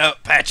patch me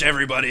up, patch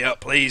everybody up,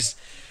 please,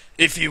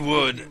 if you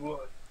would.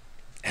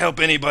 Help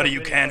anybody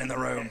you can in the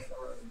room."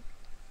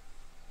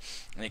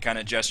 And he kind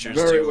of gestures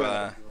Very to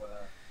well.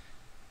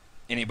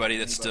 anybody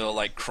that's still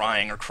like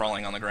crying or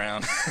crawling on the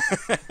ground.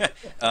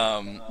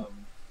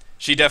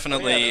 She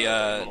definitely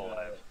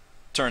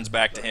turns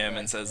back to him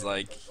and says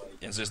like,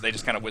 they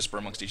just kind of whisper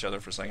amongst each other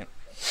for a second.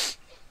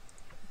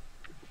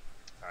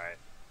 Alright.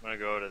 I'm gonna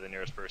go to the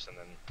nearest person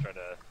and try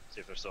to see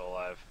if they're still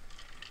alive.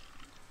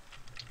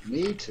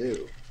 Me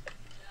too.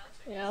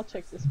 Yeah, I'll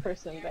check this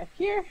person back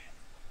here.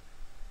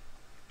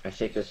 I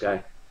shake this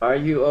guy. Are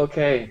you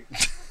okay?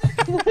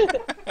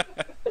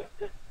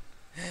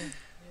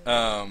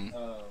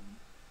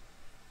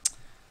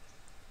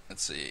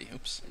 Let's see.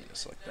 Oops, let me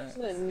just select that.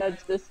 I'm gonna nudge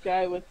this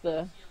guy with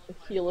the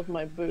heel of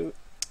my boot.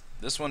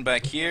 This one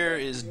back here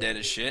is dead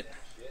as shit.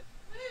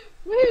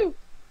 Woo!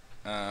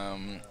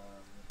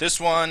 This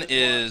one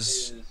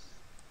is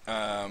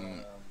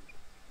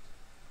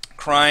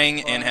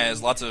crying and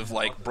has lots of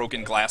like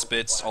broken glass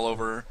bits all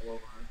over,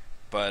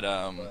 but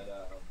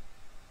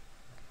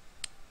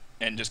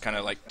and just kind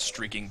of like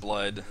streaking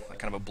blood, like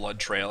kind of a blood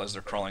trail as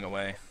they're crawling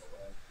away.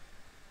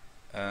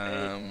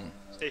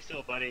 Stay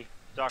still, buddy.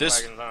 Dock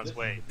This- Wagon's on its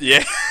way.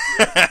 Yeah.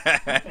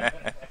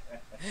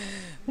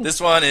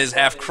 This one is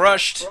half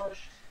crushed.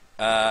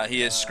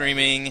 He is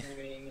screaming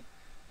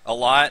a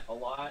lot,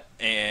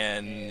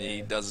 and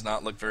he does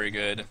not look very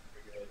good.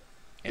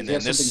 And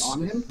Does he then have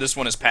something on him? this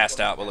one is passed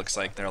out, but looks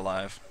like they're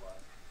alive.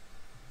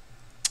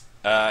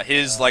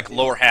 His like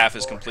lower half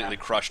is completely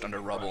crushed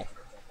under rubble.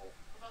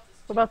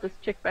 What about this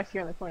chick back here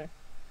in the corner?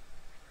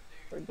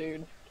 Or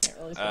dude? Can't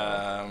really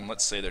tell.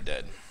 Let's say they're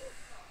dead.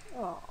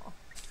 Aw. All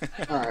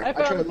right. I I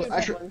found two try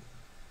dead to ones.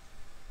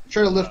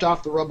 try to lift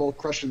off the rubble,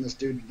 crushing this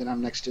dude that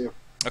I'm next to.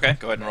 Okay,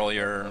 go ahead and roll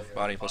your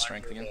body plus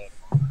strength again.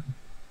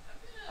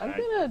 I'm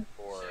gonna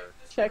For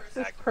check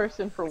this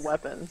person for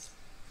weapons.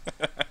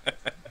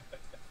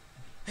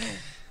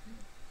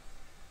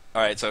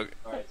 Alright, so...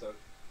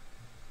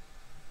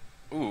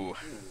 Ooh,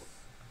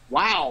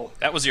 Wow.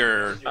 that was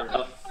your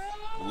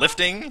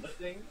lifting?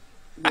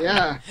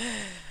 Yeah.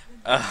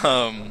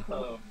 Um,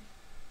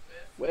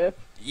 Whip.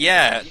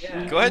 Yeah,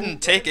 go ahead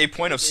and take a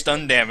point of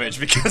stun damage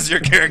because your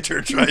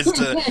character tries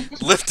to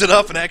lift it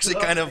up and actually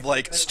kind of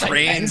like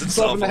strains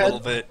itself a little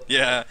bit.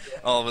 Yeah,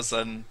 all of a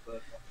sudden.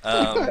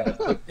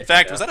 In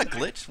fact, was that a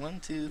glitch?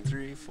 1, 2,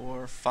 3,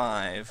 4,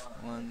 5.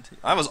 1, 2.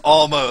 I was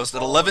almost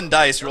at 11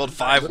 dice. Rolled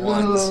 5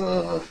 ones.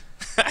 Ugh,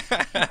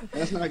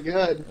 that's not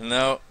good.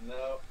 No. You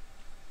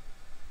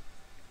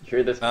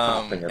hear this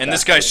pop in your And back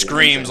this guy as you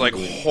screams enter like the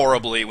room.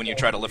 horribly when you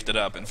try to lift it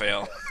up and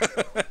fail.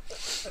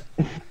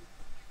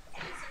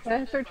 Can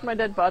I search my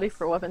dead body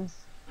for weapons?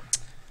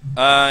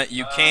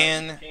 You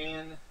can.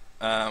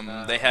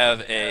 They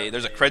have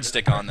there's a cred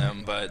stick on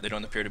them, but they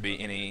don't appear to be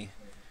any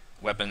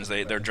weapons.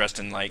 They're dressed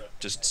in like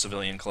just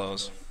civilian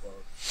clothes.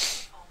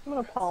 I'm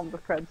gonna palm the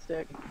cred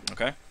stick.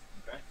 Okay.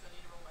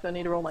 Do I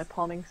need to roll my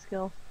palming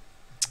skill?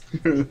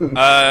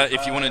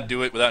 If you want to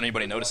do it without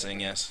anybody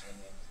noticing, yes.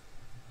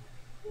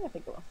 Yeah, I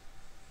think I will.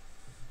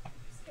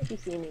 If you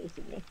see me, you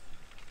see me.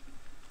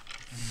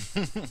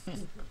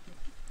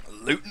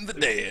 Looting the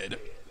dead.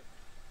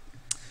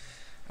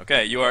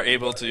 Okay, you are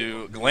able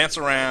to glance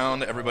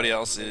around. Everybody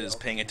else is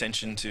paying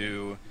attention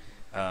to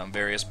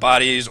various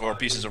bodies or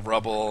pieces of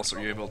rubble, so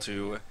you're able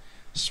to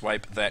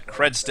swipe that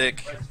cred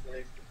stick,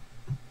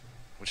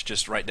 which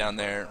just right down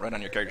there, right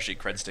on your character sheet,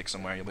 cred stick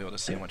somewhere. You'll be able to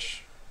see how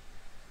much.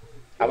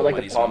 I would like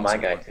to Money's palm on my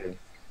some guy more. too.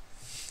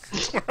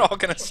 We're all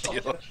gonna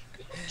steal.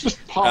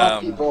 Just paw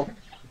Um, people.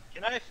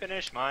 Can I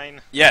finish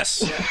mine?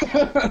 Yes.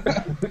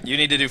 You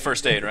need to do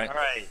first aid, right?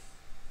 Alright.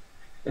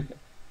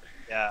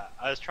 Yeah,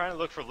 I was trying to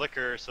look for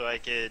liquor so I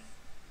could,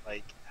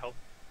 like, help,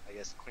 I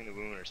guess, clean the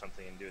wound or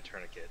something and do a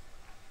tourniquet.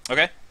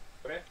 Okay.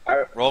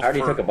 I Roll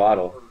already for- took a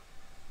bottle.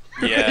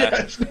 Yeah.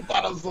 There's no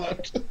bottles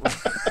left.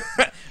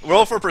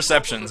 Roll for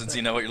perception since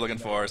you know what you're looking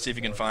for. See if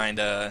you can find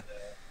at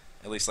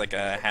least like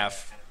a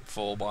half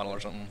full bottle or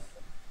something.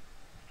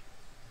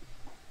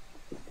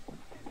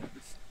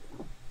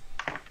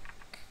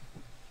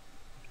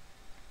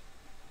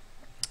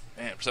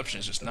 Man, perception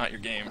is just not your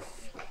game.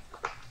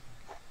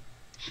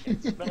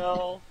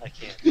 Smell, I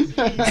can't see.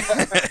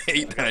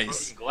 8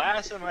 dice.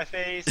 Glass in my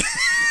face.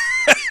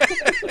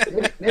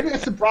 Maybe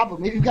that's the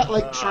problem. Maybe you've got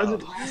like shards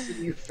of glass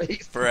in your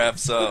face.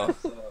 Perhaps so.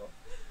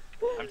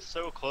 I'm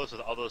so close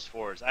with all those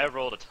 4s. I have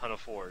rolled a ton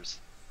of 4s.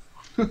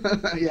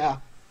 Yeah.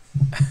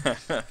 The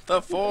Did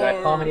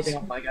I palm fours. anything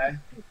off my guy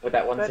with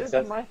that one Better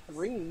success? than my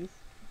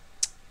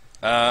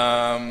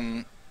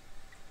 3s.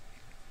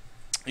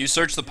 You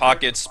search the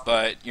pockets,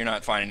 but you're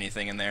not finding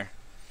anything in there.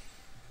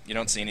 You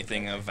don't see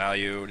anything of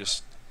value.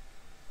 Just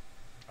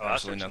Oh, I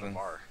was Absolutely searching the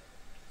nothing.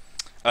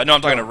 bar. no,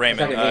 I'm talking to it's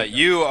Raymond. not me.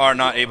 You are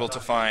not able to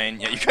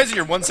find. Yeah, you guys are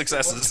your 1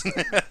 successes.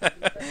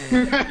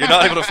 You're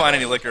not able to find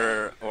any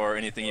liquor or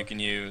anything you can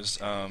use.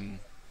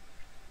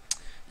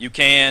 You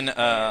can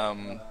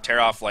tear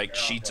off like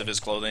sheets of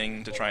his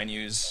clothing to try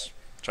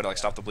to like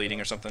stop the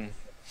bleeding or something. In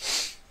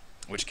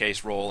which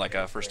case, roll like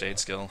a first aid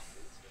skill.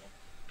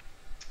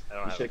 I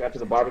don't You have should have got to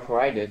the bar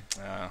before I did.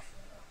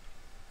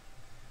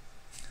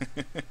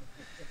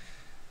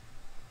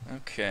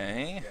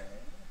 Okay.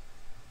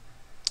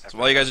 So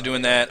while you guys are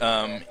doing that,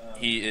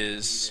 he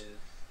is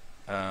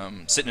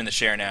sitting in the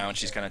chair now, and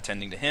she's kind of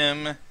tending to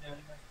him.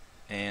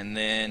 And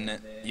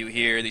then you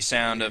hear the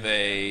sound of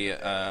a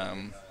I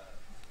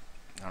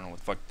don't know what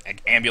the fuck,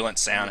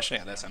 ambulance sound. I should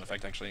have that sound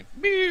effect actually.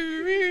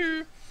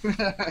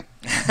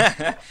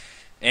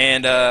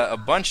 And a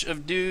bunch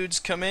of dudes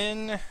come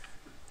in,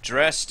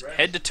 dressed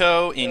head to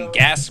toe in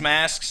gas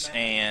masks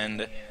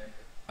and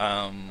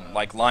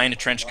like lined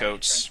trench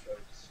coats,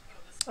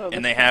 Oh,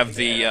 and they have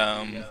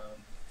the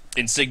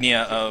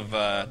insignia of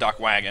Doc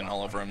Wagon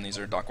all over them. These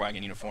are Doc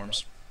Wagon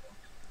uniforms.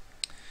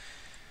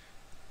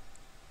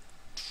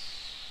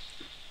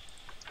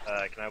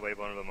 Can I wave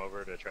one of them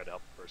over to try to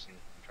help the person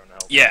I'm trying to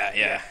help?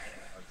 Yeah.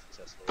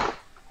 Unsuccessfully.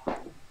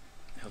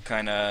 He'll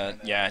kind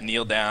of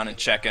kneel down and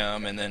check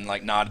them, and then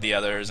like nod to the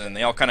others, and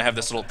they all kind of have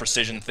this little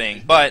precision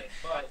thing. But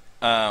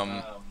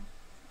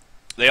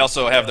they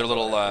also have their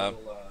little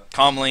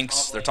comm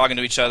links. They're talking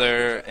to each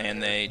other,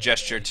 and they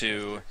gesture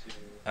to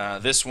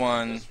this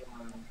one.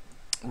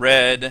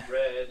 Red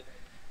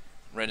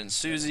and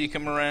Susie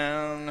come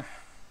around.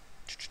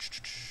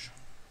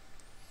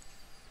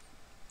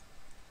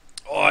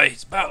 Oi,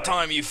 it's about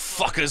time you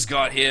fuckers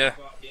got here.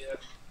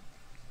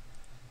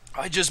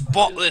 I just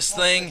bought this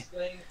thing,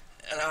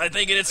 and I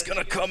think it's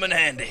gonna come in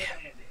handy.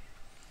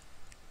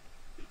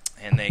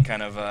 And they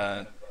kind of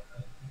have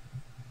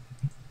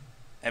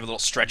a little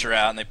stretcher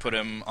out, and they put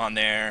him on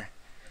there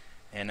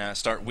and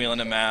start wheeling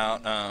him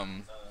out.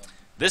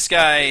 This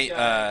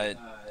guy,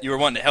 you were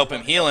wanting to help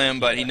him heal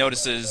him, but he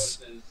notices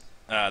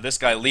this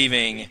guy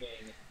leaving,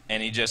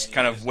 and he just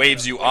kind of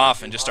waves you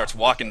off and just starts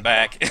walking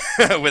back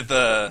with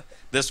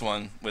this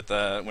one with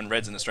when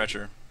Red's in the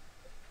stretcher.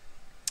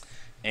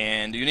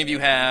 And do any of you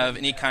have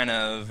any kind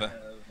of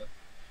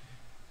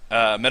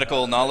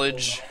medical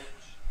knowledge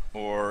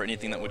or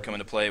anything that would come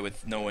into play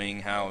with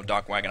knowing how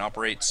Doc Wagon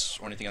operates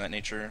or anything of that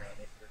nature?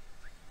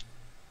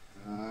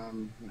 I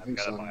I've think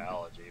got a so.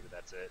 biology, but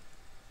that's it.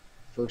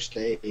 First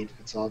aid.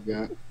 That's all I've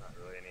got. Not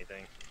really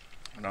anything.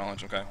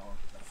 Knowledge, okay.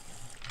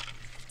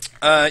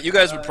 You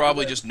guys would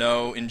probably just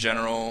know in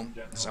general.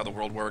 This is how the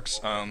world works.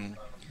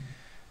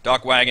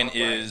 Dock Wagon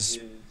is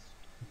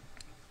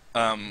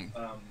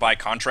by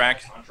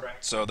contract,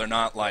 so they're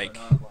not like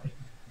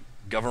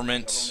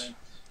government,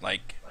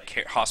 like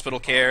hospital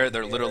care.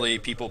 They're literally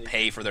people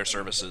pay for their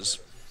services.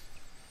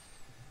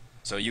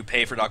 So you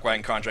pay for Dock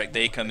Wagon contract.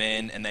 They come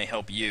in and they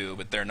help you,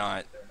 but they're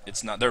not.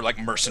 It's not. They're like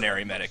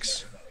mercenary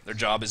medics. Their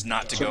job is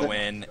not to go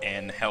in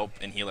and help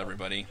and heal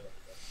everybody.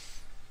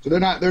 So they're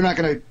not going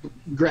to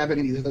grab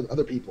any of the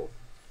other people.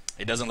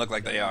 It doesn't look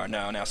like they are.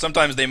 No. Now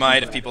sometimes they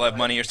might if people have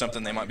money or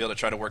something. They might be able to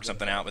try to work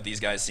something out. But these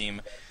guys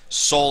seem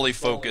solely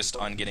focused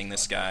on getting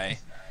this guy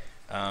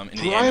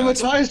into the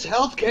ambulance. Privatized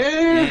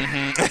healthcare.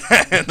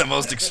 Mm-hmm. The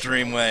most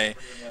extreme way.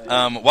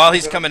 While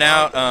he's coming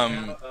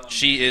out,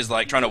 she is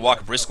like trying to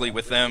walk briskly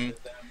with them,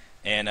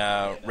 and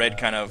Red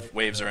kind of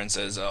waves her and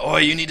says, "Oh,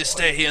 you need to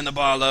stay here in the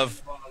bar,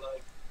 love.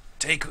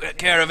 Take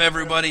care of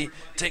everybody.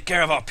 Take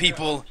care of our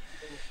people.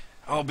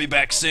 I'll be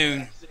back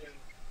soon."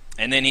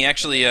 And then he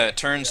actually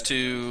turns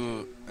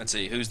to, let's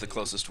see, who's the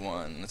closest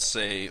one? Let's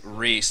say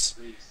Reese,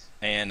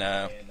 and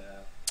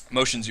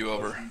motions you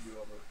over.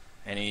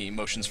 And he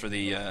motions for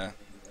the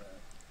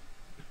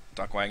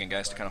Dock Wagon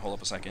guys to kind of hold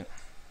up a second.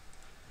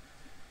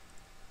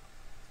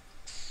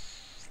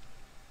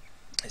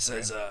 He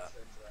says,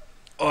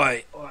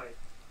 "Oi,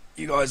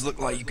 you guys look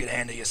like you could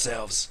handle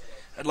yourselves.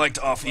 I'd like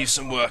to offer you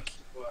some work,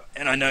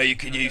 and I know you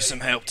could use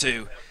some help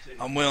too.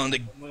 I'm willing to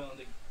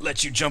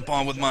let you jump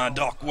on with my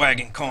Dock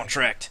Wagon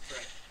contract.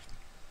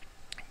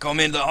 Come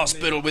into the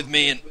hospital with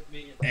me,"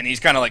 and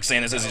he's kind of like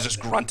saying this as he's just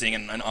grunting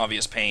in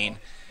obvious pain.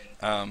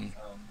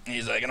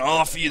 He's like, "And I'll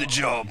offer you the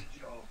job."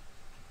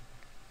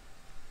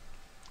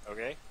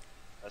 Okay,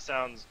 that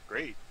sounds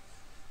great.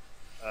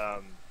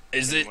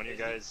 Is it? One of you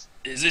guys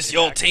Is this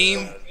your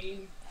team?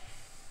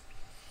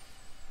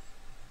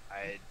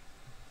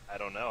 I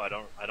don't know. I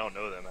don't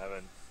know them. I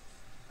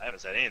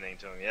haven't said anything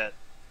to them yet.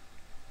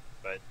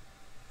 But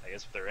I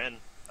guess if they're in,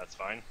 that's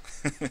fine.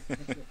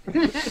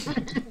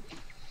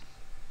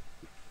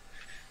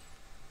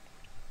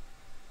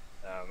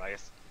 I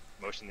guess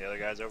motion the other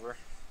guys over.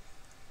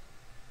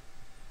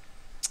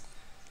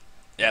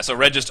 Yeah, so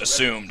Red just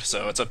assumed,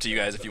 so it's up to you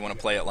guys if you want to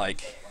play it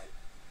like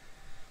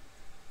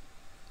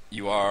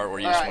you are, or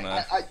you just want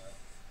to...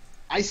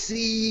 I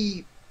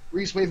see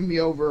Reese waving me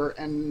over,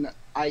 and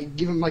I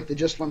give him like the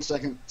just 1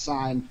 second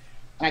sign,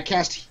 and I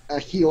cast a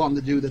heal on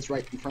the dude that's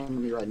right in front of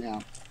me right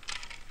now.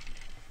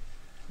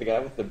 The guy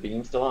with the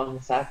beam still on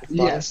the sack?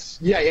 Yes.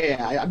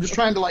 Yeah. I'm just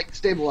trying to like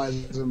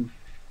stabilize him.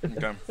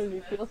 Okay. So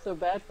you feel so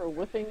bad for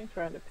whipping and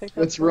trying to pick up.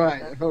 That's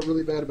right. I felt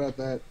really bad about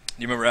that.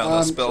 You remember how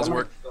the spells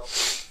work?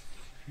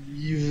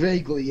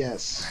 Vaguely,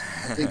 yes.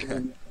 I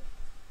think.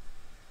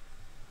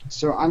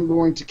 So I'm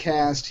going to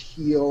cast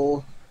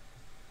heal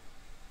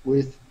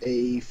with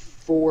a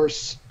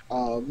force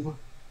of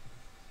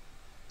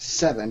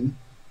 7.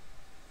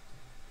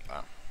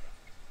 Wow.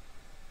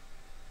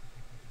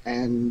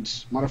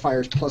 And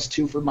modifiers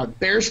 +2 for my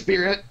bear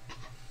spirit.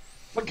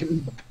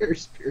 Fucking bear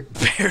spirit.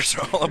 Bears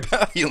are all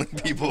about healing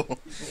people.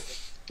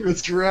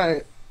 That's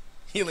right.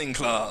 Healing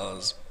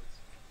claws.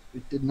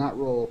 It did not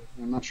roll.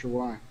 I'm not sure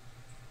why.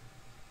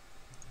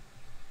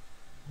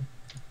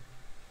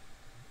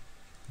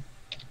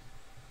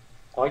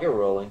 While you're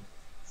rolling,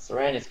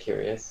 Saran is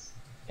curious,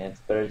 and it's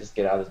better to just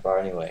get out of this bar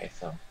anyway,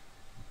 so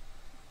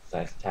it's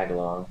nice to tag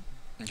along.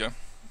 Okay.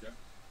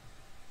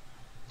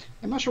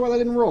 I'm not sure why that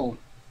didn't roll.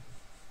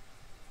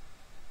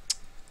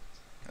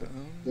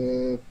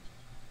 Can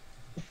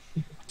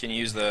you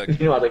use the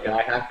You know how the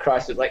guy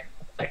half-crushed is like,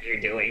 what are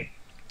you doing?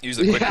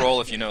 quick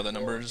roll if you know the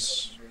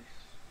numbers?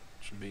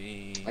 Should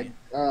be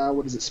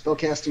What is it?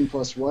 Spellcasting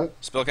plus what?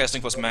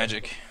 spellcasting plus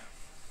magic.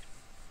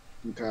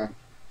 Okay.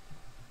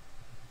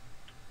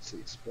 Let's see.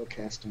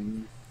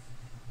 Spellcasting.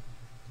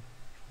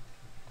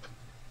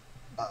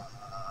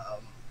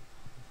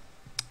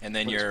 And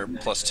then your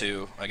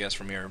 +2, I guess,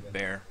 from your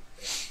bear.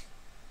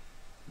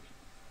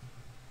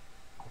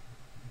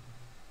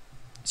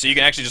 So you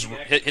can actually just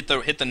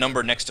hit the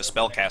number next to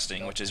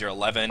spellcasting, which is your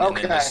 11, and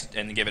then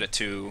and give it a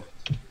 2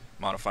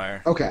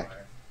 modifier. Okay.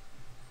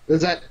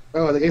 Does that?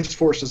 Oh, the game's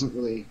force doesn't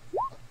really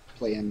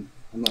play in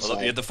unless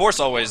Well, the force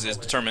always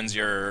determines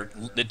your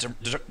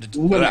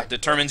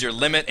determines your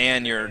limit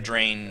and your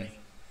drain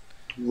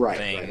right.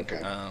 thing. Right.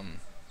 Okay.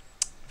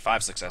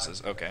 5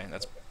 successes. Okay,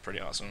 that's pretty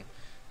awesome.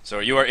 So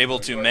you are able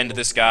to mend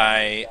this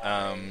guy.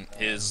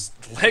 His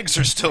legs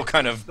are still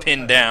kind of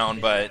pinned down,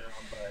 but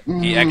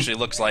he actually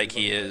looks like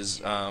he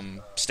is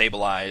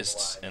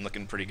stabilized and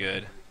looking pretty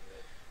good.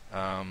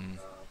 And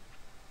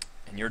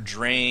your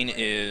drain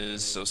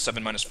is, so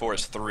 7 minus 4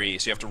 is 3,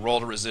 so you have to roll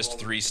to resist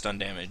 3 stun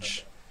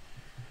damage.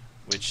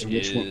 Which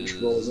Which roll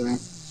is that?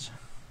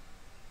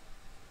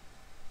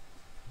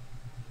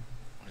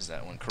 What is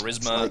that one?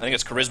 Charisma. I think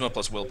it's charisma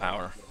plus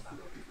willpower,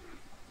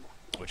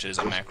 which is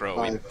a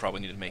macro we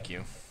probably need to make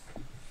you.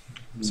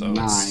 So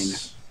 9.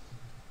 It's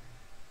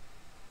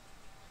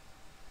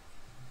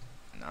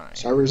 9.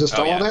 So I resist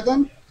all that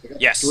then?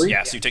 Yes, 3?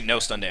 yes. You take no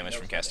stun damage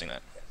from casting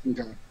that.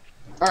 Okay.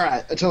 All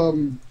right. I tell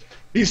him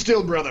Be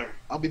still, brother.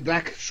 I'll be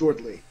back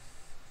shortly.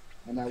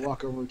 And I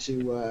walk over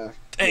to.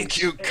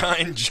 Thank you,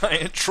 kind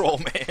giant troll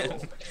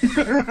man.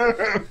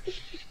 And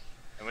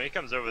when he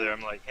comes over there,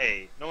 I'm like,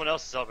 hey, no one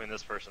else is helping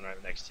this person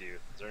right next to you.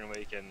 Is there any way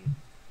you can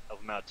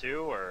help him out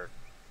too, or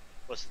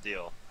what's the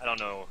deal? I don't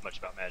know much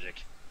about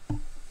magic.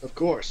 Of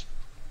course.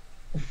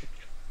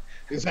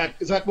 Is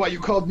that why you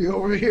called me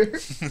over here?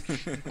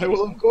 I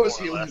will, of course,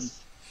 More or heal him.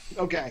 less.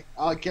 Okay,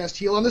 I'll cast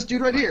heal on this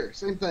dude right here.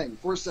 Same thing,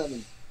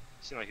 4/7.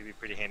 Seemed like he'd be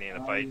pretty handy in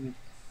a fight.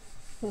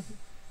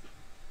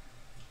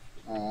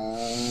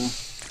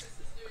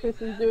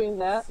 Chris is doing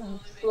that. I'm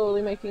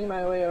slowly making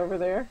my way over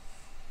there.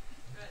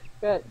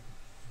 Got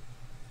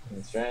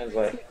And Strand's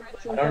like,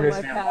 secrets I in don't my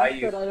understand why past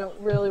you. that I don't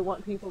really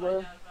want people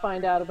to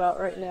find out about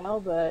right now,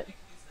 but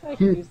I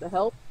can use the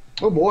help.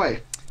 Oh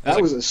boy, that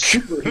was a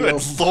super heal.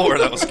 Good lord,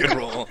 that was a good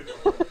roll.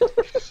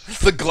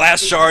 The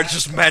glass shards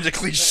just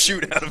magically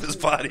shoot out of his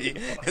body,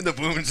 and the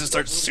wounds just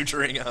start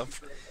suturing up.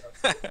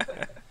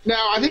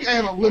 Now I think I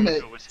have a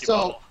limit. Go whiskey So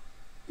bottle.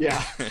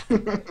 yeah.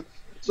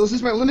 So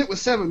since my limit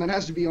was 7, that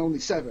has to be only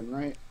 7,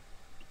 right?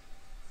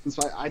 Since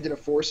I did a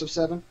force of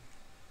 7.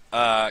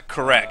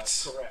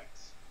 Correct.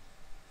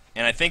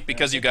 And I think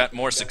because you got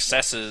more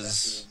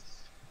successes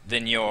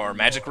than your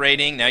magic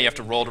rating, now you have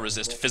to roll to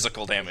resist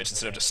physical damage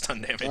instead of just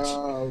stun damage.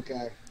 Oh,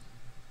 okay.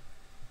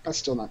 That's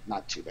still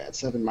not too bad.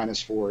 7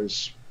 minus 4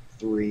 is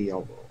 3.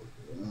 I'll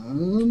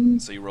roll.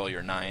 So you roll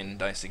your 9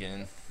 dice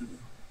again.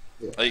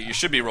 Yeah. You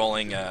should be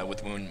rolling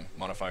with wound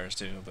modifiers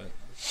too, but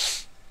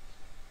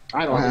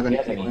I don't have He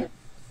has anything. any. Right?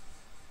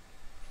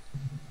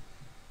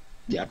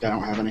 Yeah, I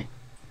don't have any.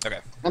 okay.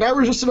 And I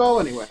resist it all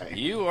anyway.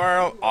 You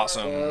are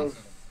awesome.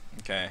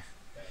 Okay.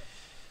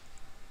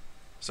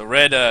 So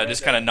Red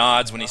just kind of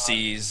nods when he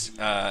sees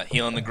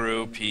healing the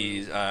group.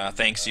 He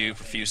thanks you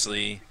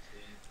profusely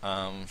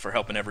for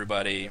helping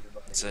everybody.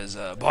 It says,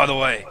 by the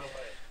way,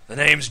 the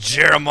name's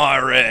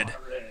Jeremiah Red.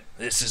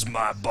 This is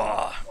my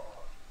bar.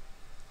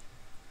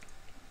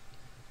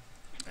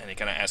 And he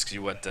kind of asks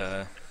you what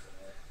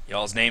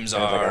y'all's names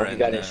I was like, I are. hope you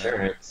got and,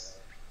 insurance.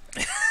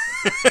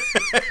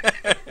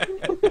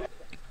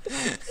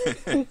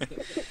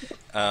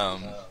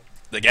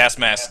 The gas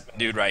mask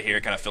dude right here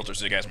kind of filters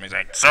through the gas mask. He's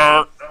like,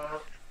 "Sir,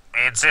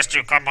 I insist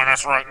you come with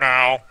us right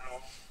now."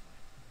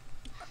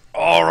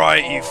 All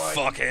right, you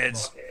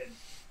fuckheads.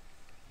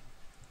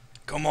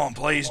 Come on,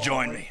 please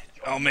join me.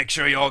 I'll make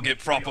sure you all get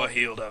proper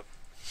healed up.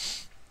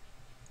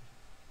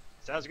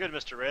 Sounds good,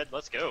 Mr. Red.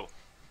 Let's go.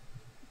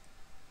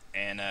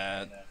 And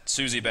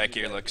Susie back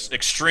here looks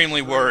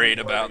extremely worried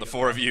about the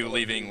 4 of you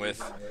leaving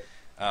with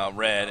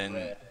Red,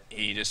 and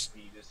he just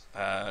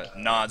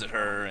nods at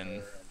her,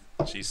 and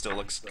she still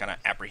looks kind of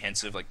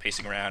apprehensive, like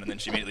pacing around, and then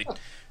she immediately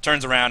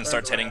turns around and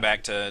starts heading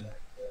back to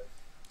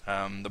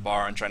the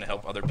bar and trying to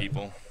help other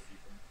people.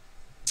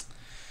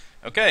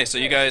 Okay, so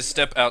you guys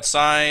step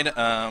outside.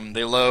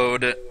 They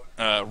load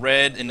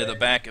Red into the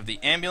back of the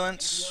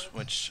ambulance,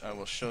 which I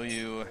will show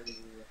you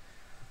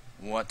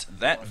what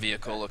that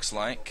vehicle looks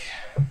like.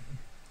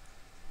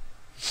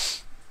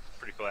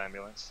 Pretty cool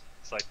ambulance.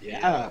 It's like the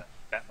Yeah.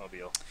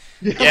 Batmobile.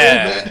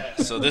 Yeah,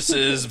 so this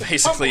is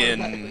basically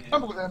in...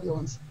 Humble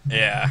ambulance.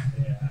 Yeah.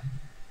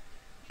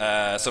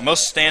 So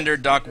most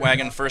standard dock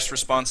wagon first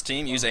response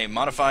team use a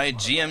modified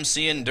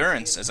GMC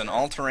Endurance as an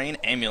all-terrain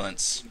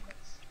ambulance.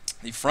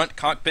 The front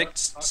cockpit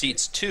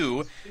seats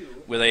 2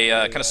 with a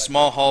kind of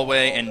small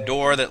hallway and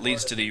door that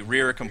leads to the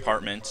rear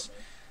compartment.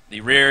 The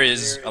rear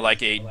is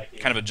like a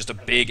kind of just a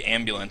big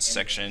ambulance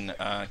section.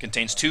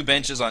 Contains 2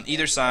 benches on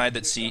either side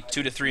that seat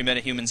 2 to 3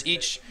 metahumans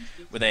each,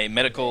 with a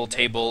medical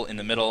table in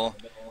the middle,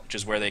 which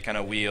is where they kind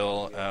of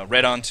wheel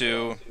Red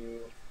onto.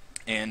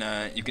 And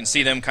you can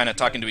see them kind of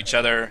talking to each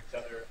other,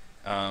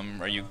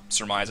 or you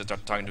surmise that they're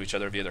talking to each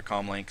other via their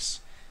comm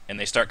links. And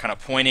they start kind of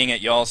pointing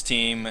at y'all's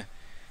team,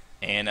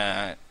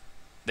 and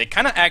they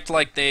kind of act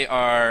like they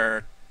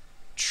are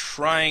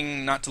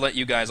trying not to let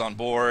you guys on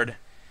board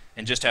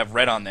and just have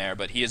Red on there,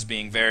 but he is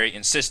being very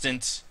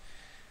insistent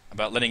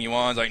about letting you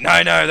on. He's like,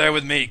 no, they're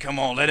with me. Come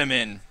on, let him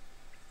in.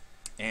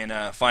 And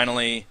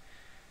finally,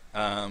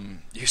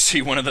 you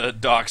see one of the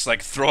docs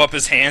like throw up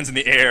his hands in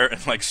the air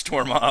and like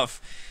storm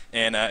off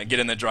and get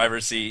in the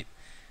driver's seat.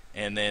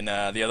 And then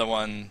the other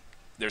one,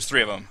 there's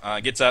 3 of them,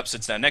 gets up,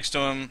 sits down next to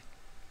him,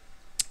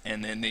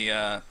 and then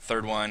the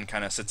third one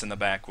kind of sits in the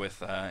back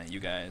with you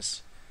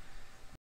guys.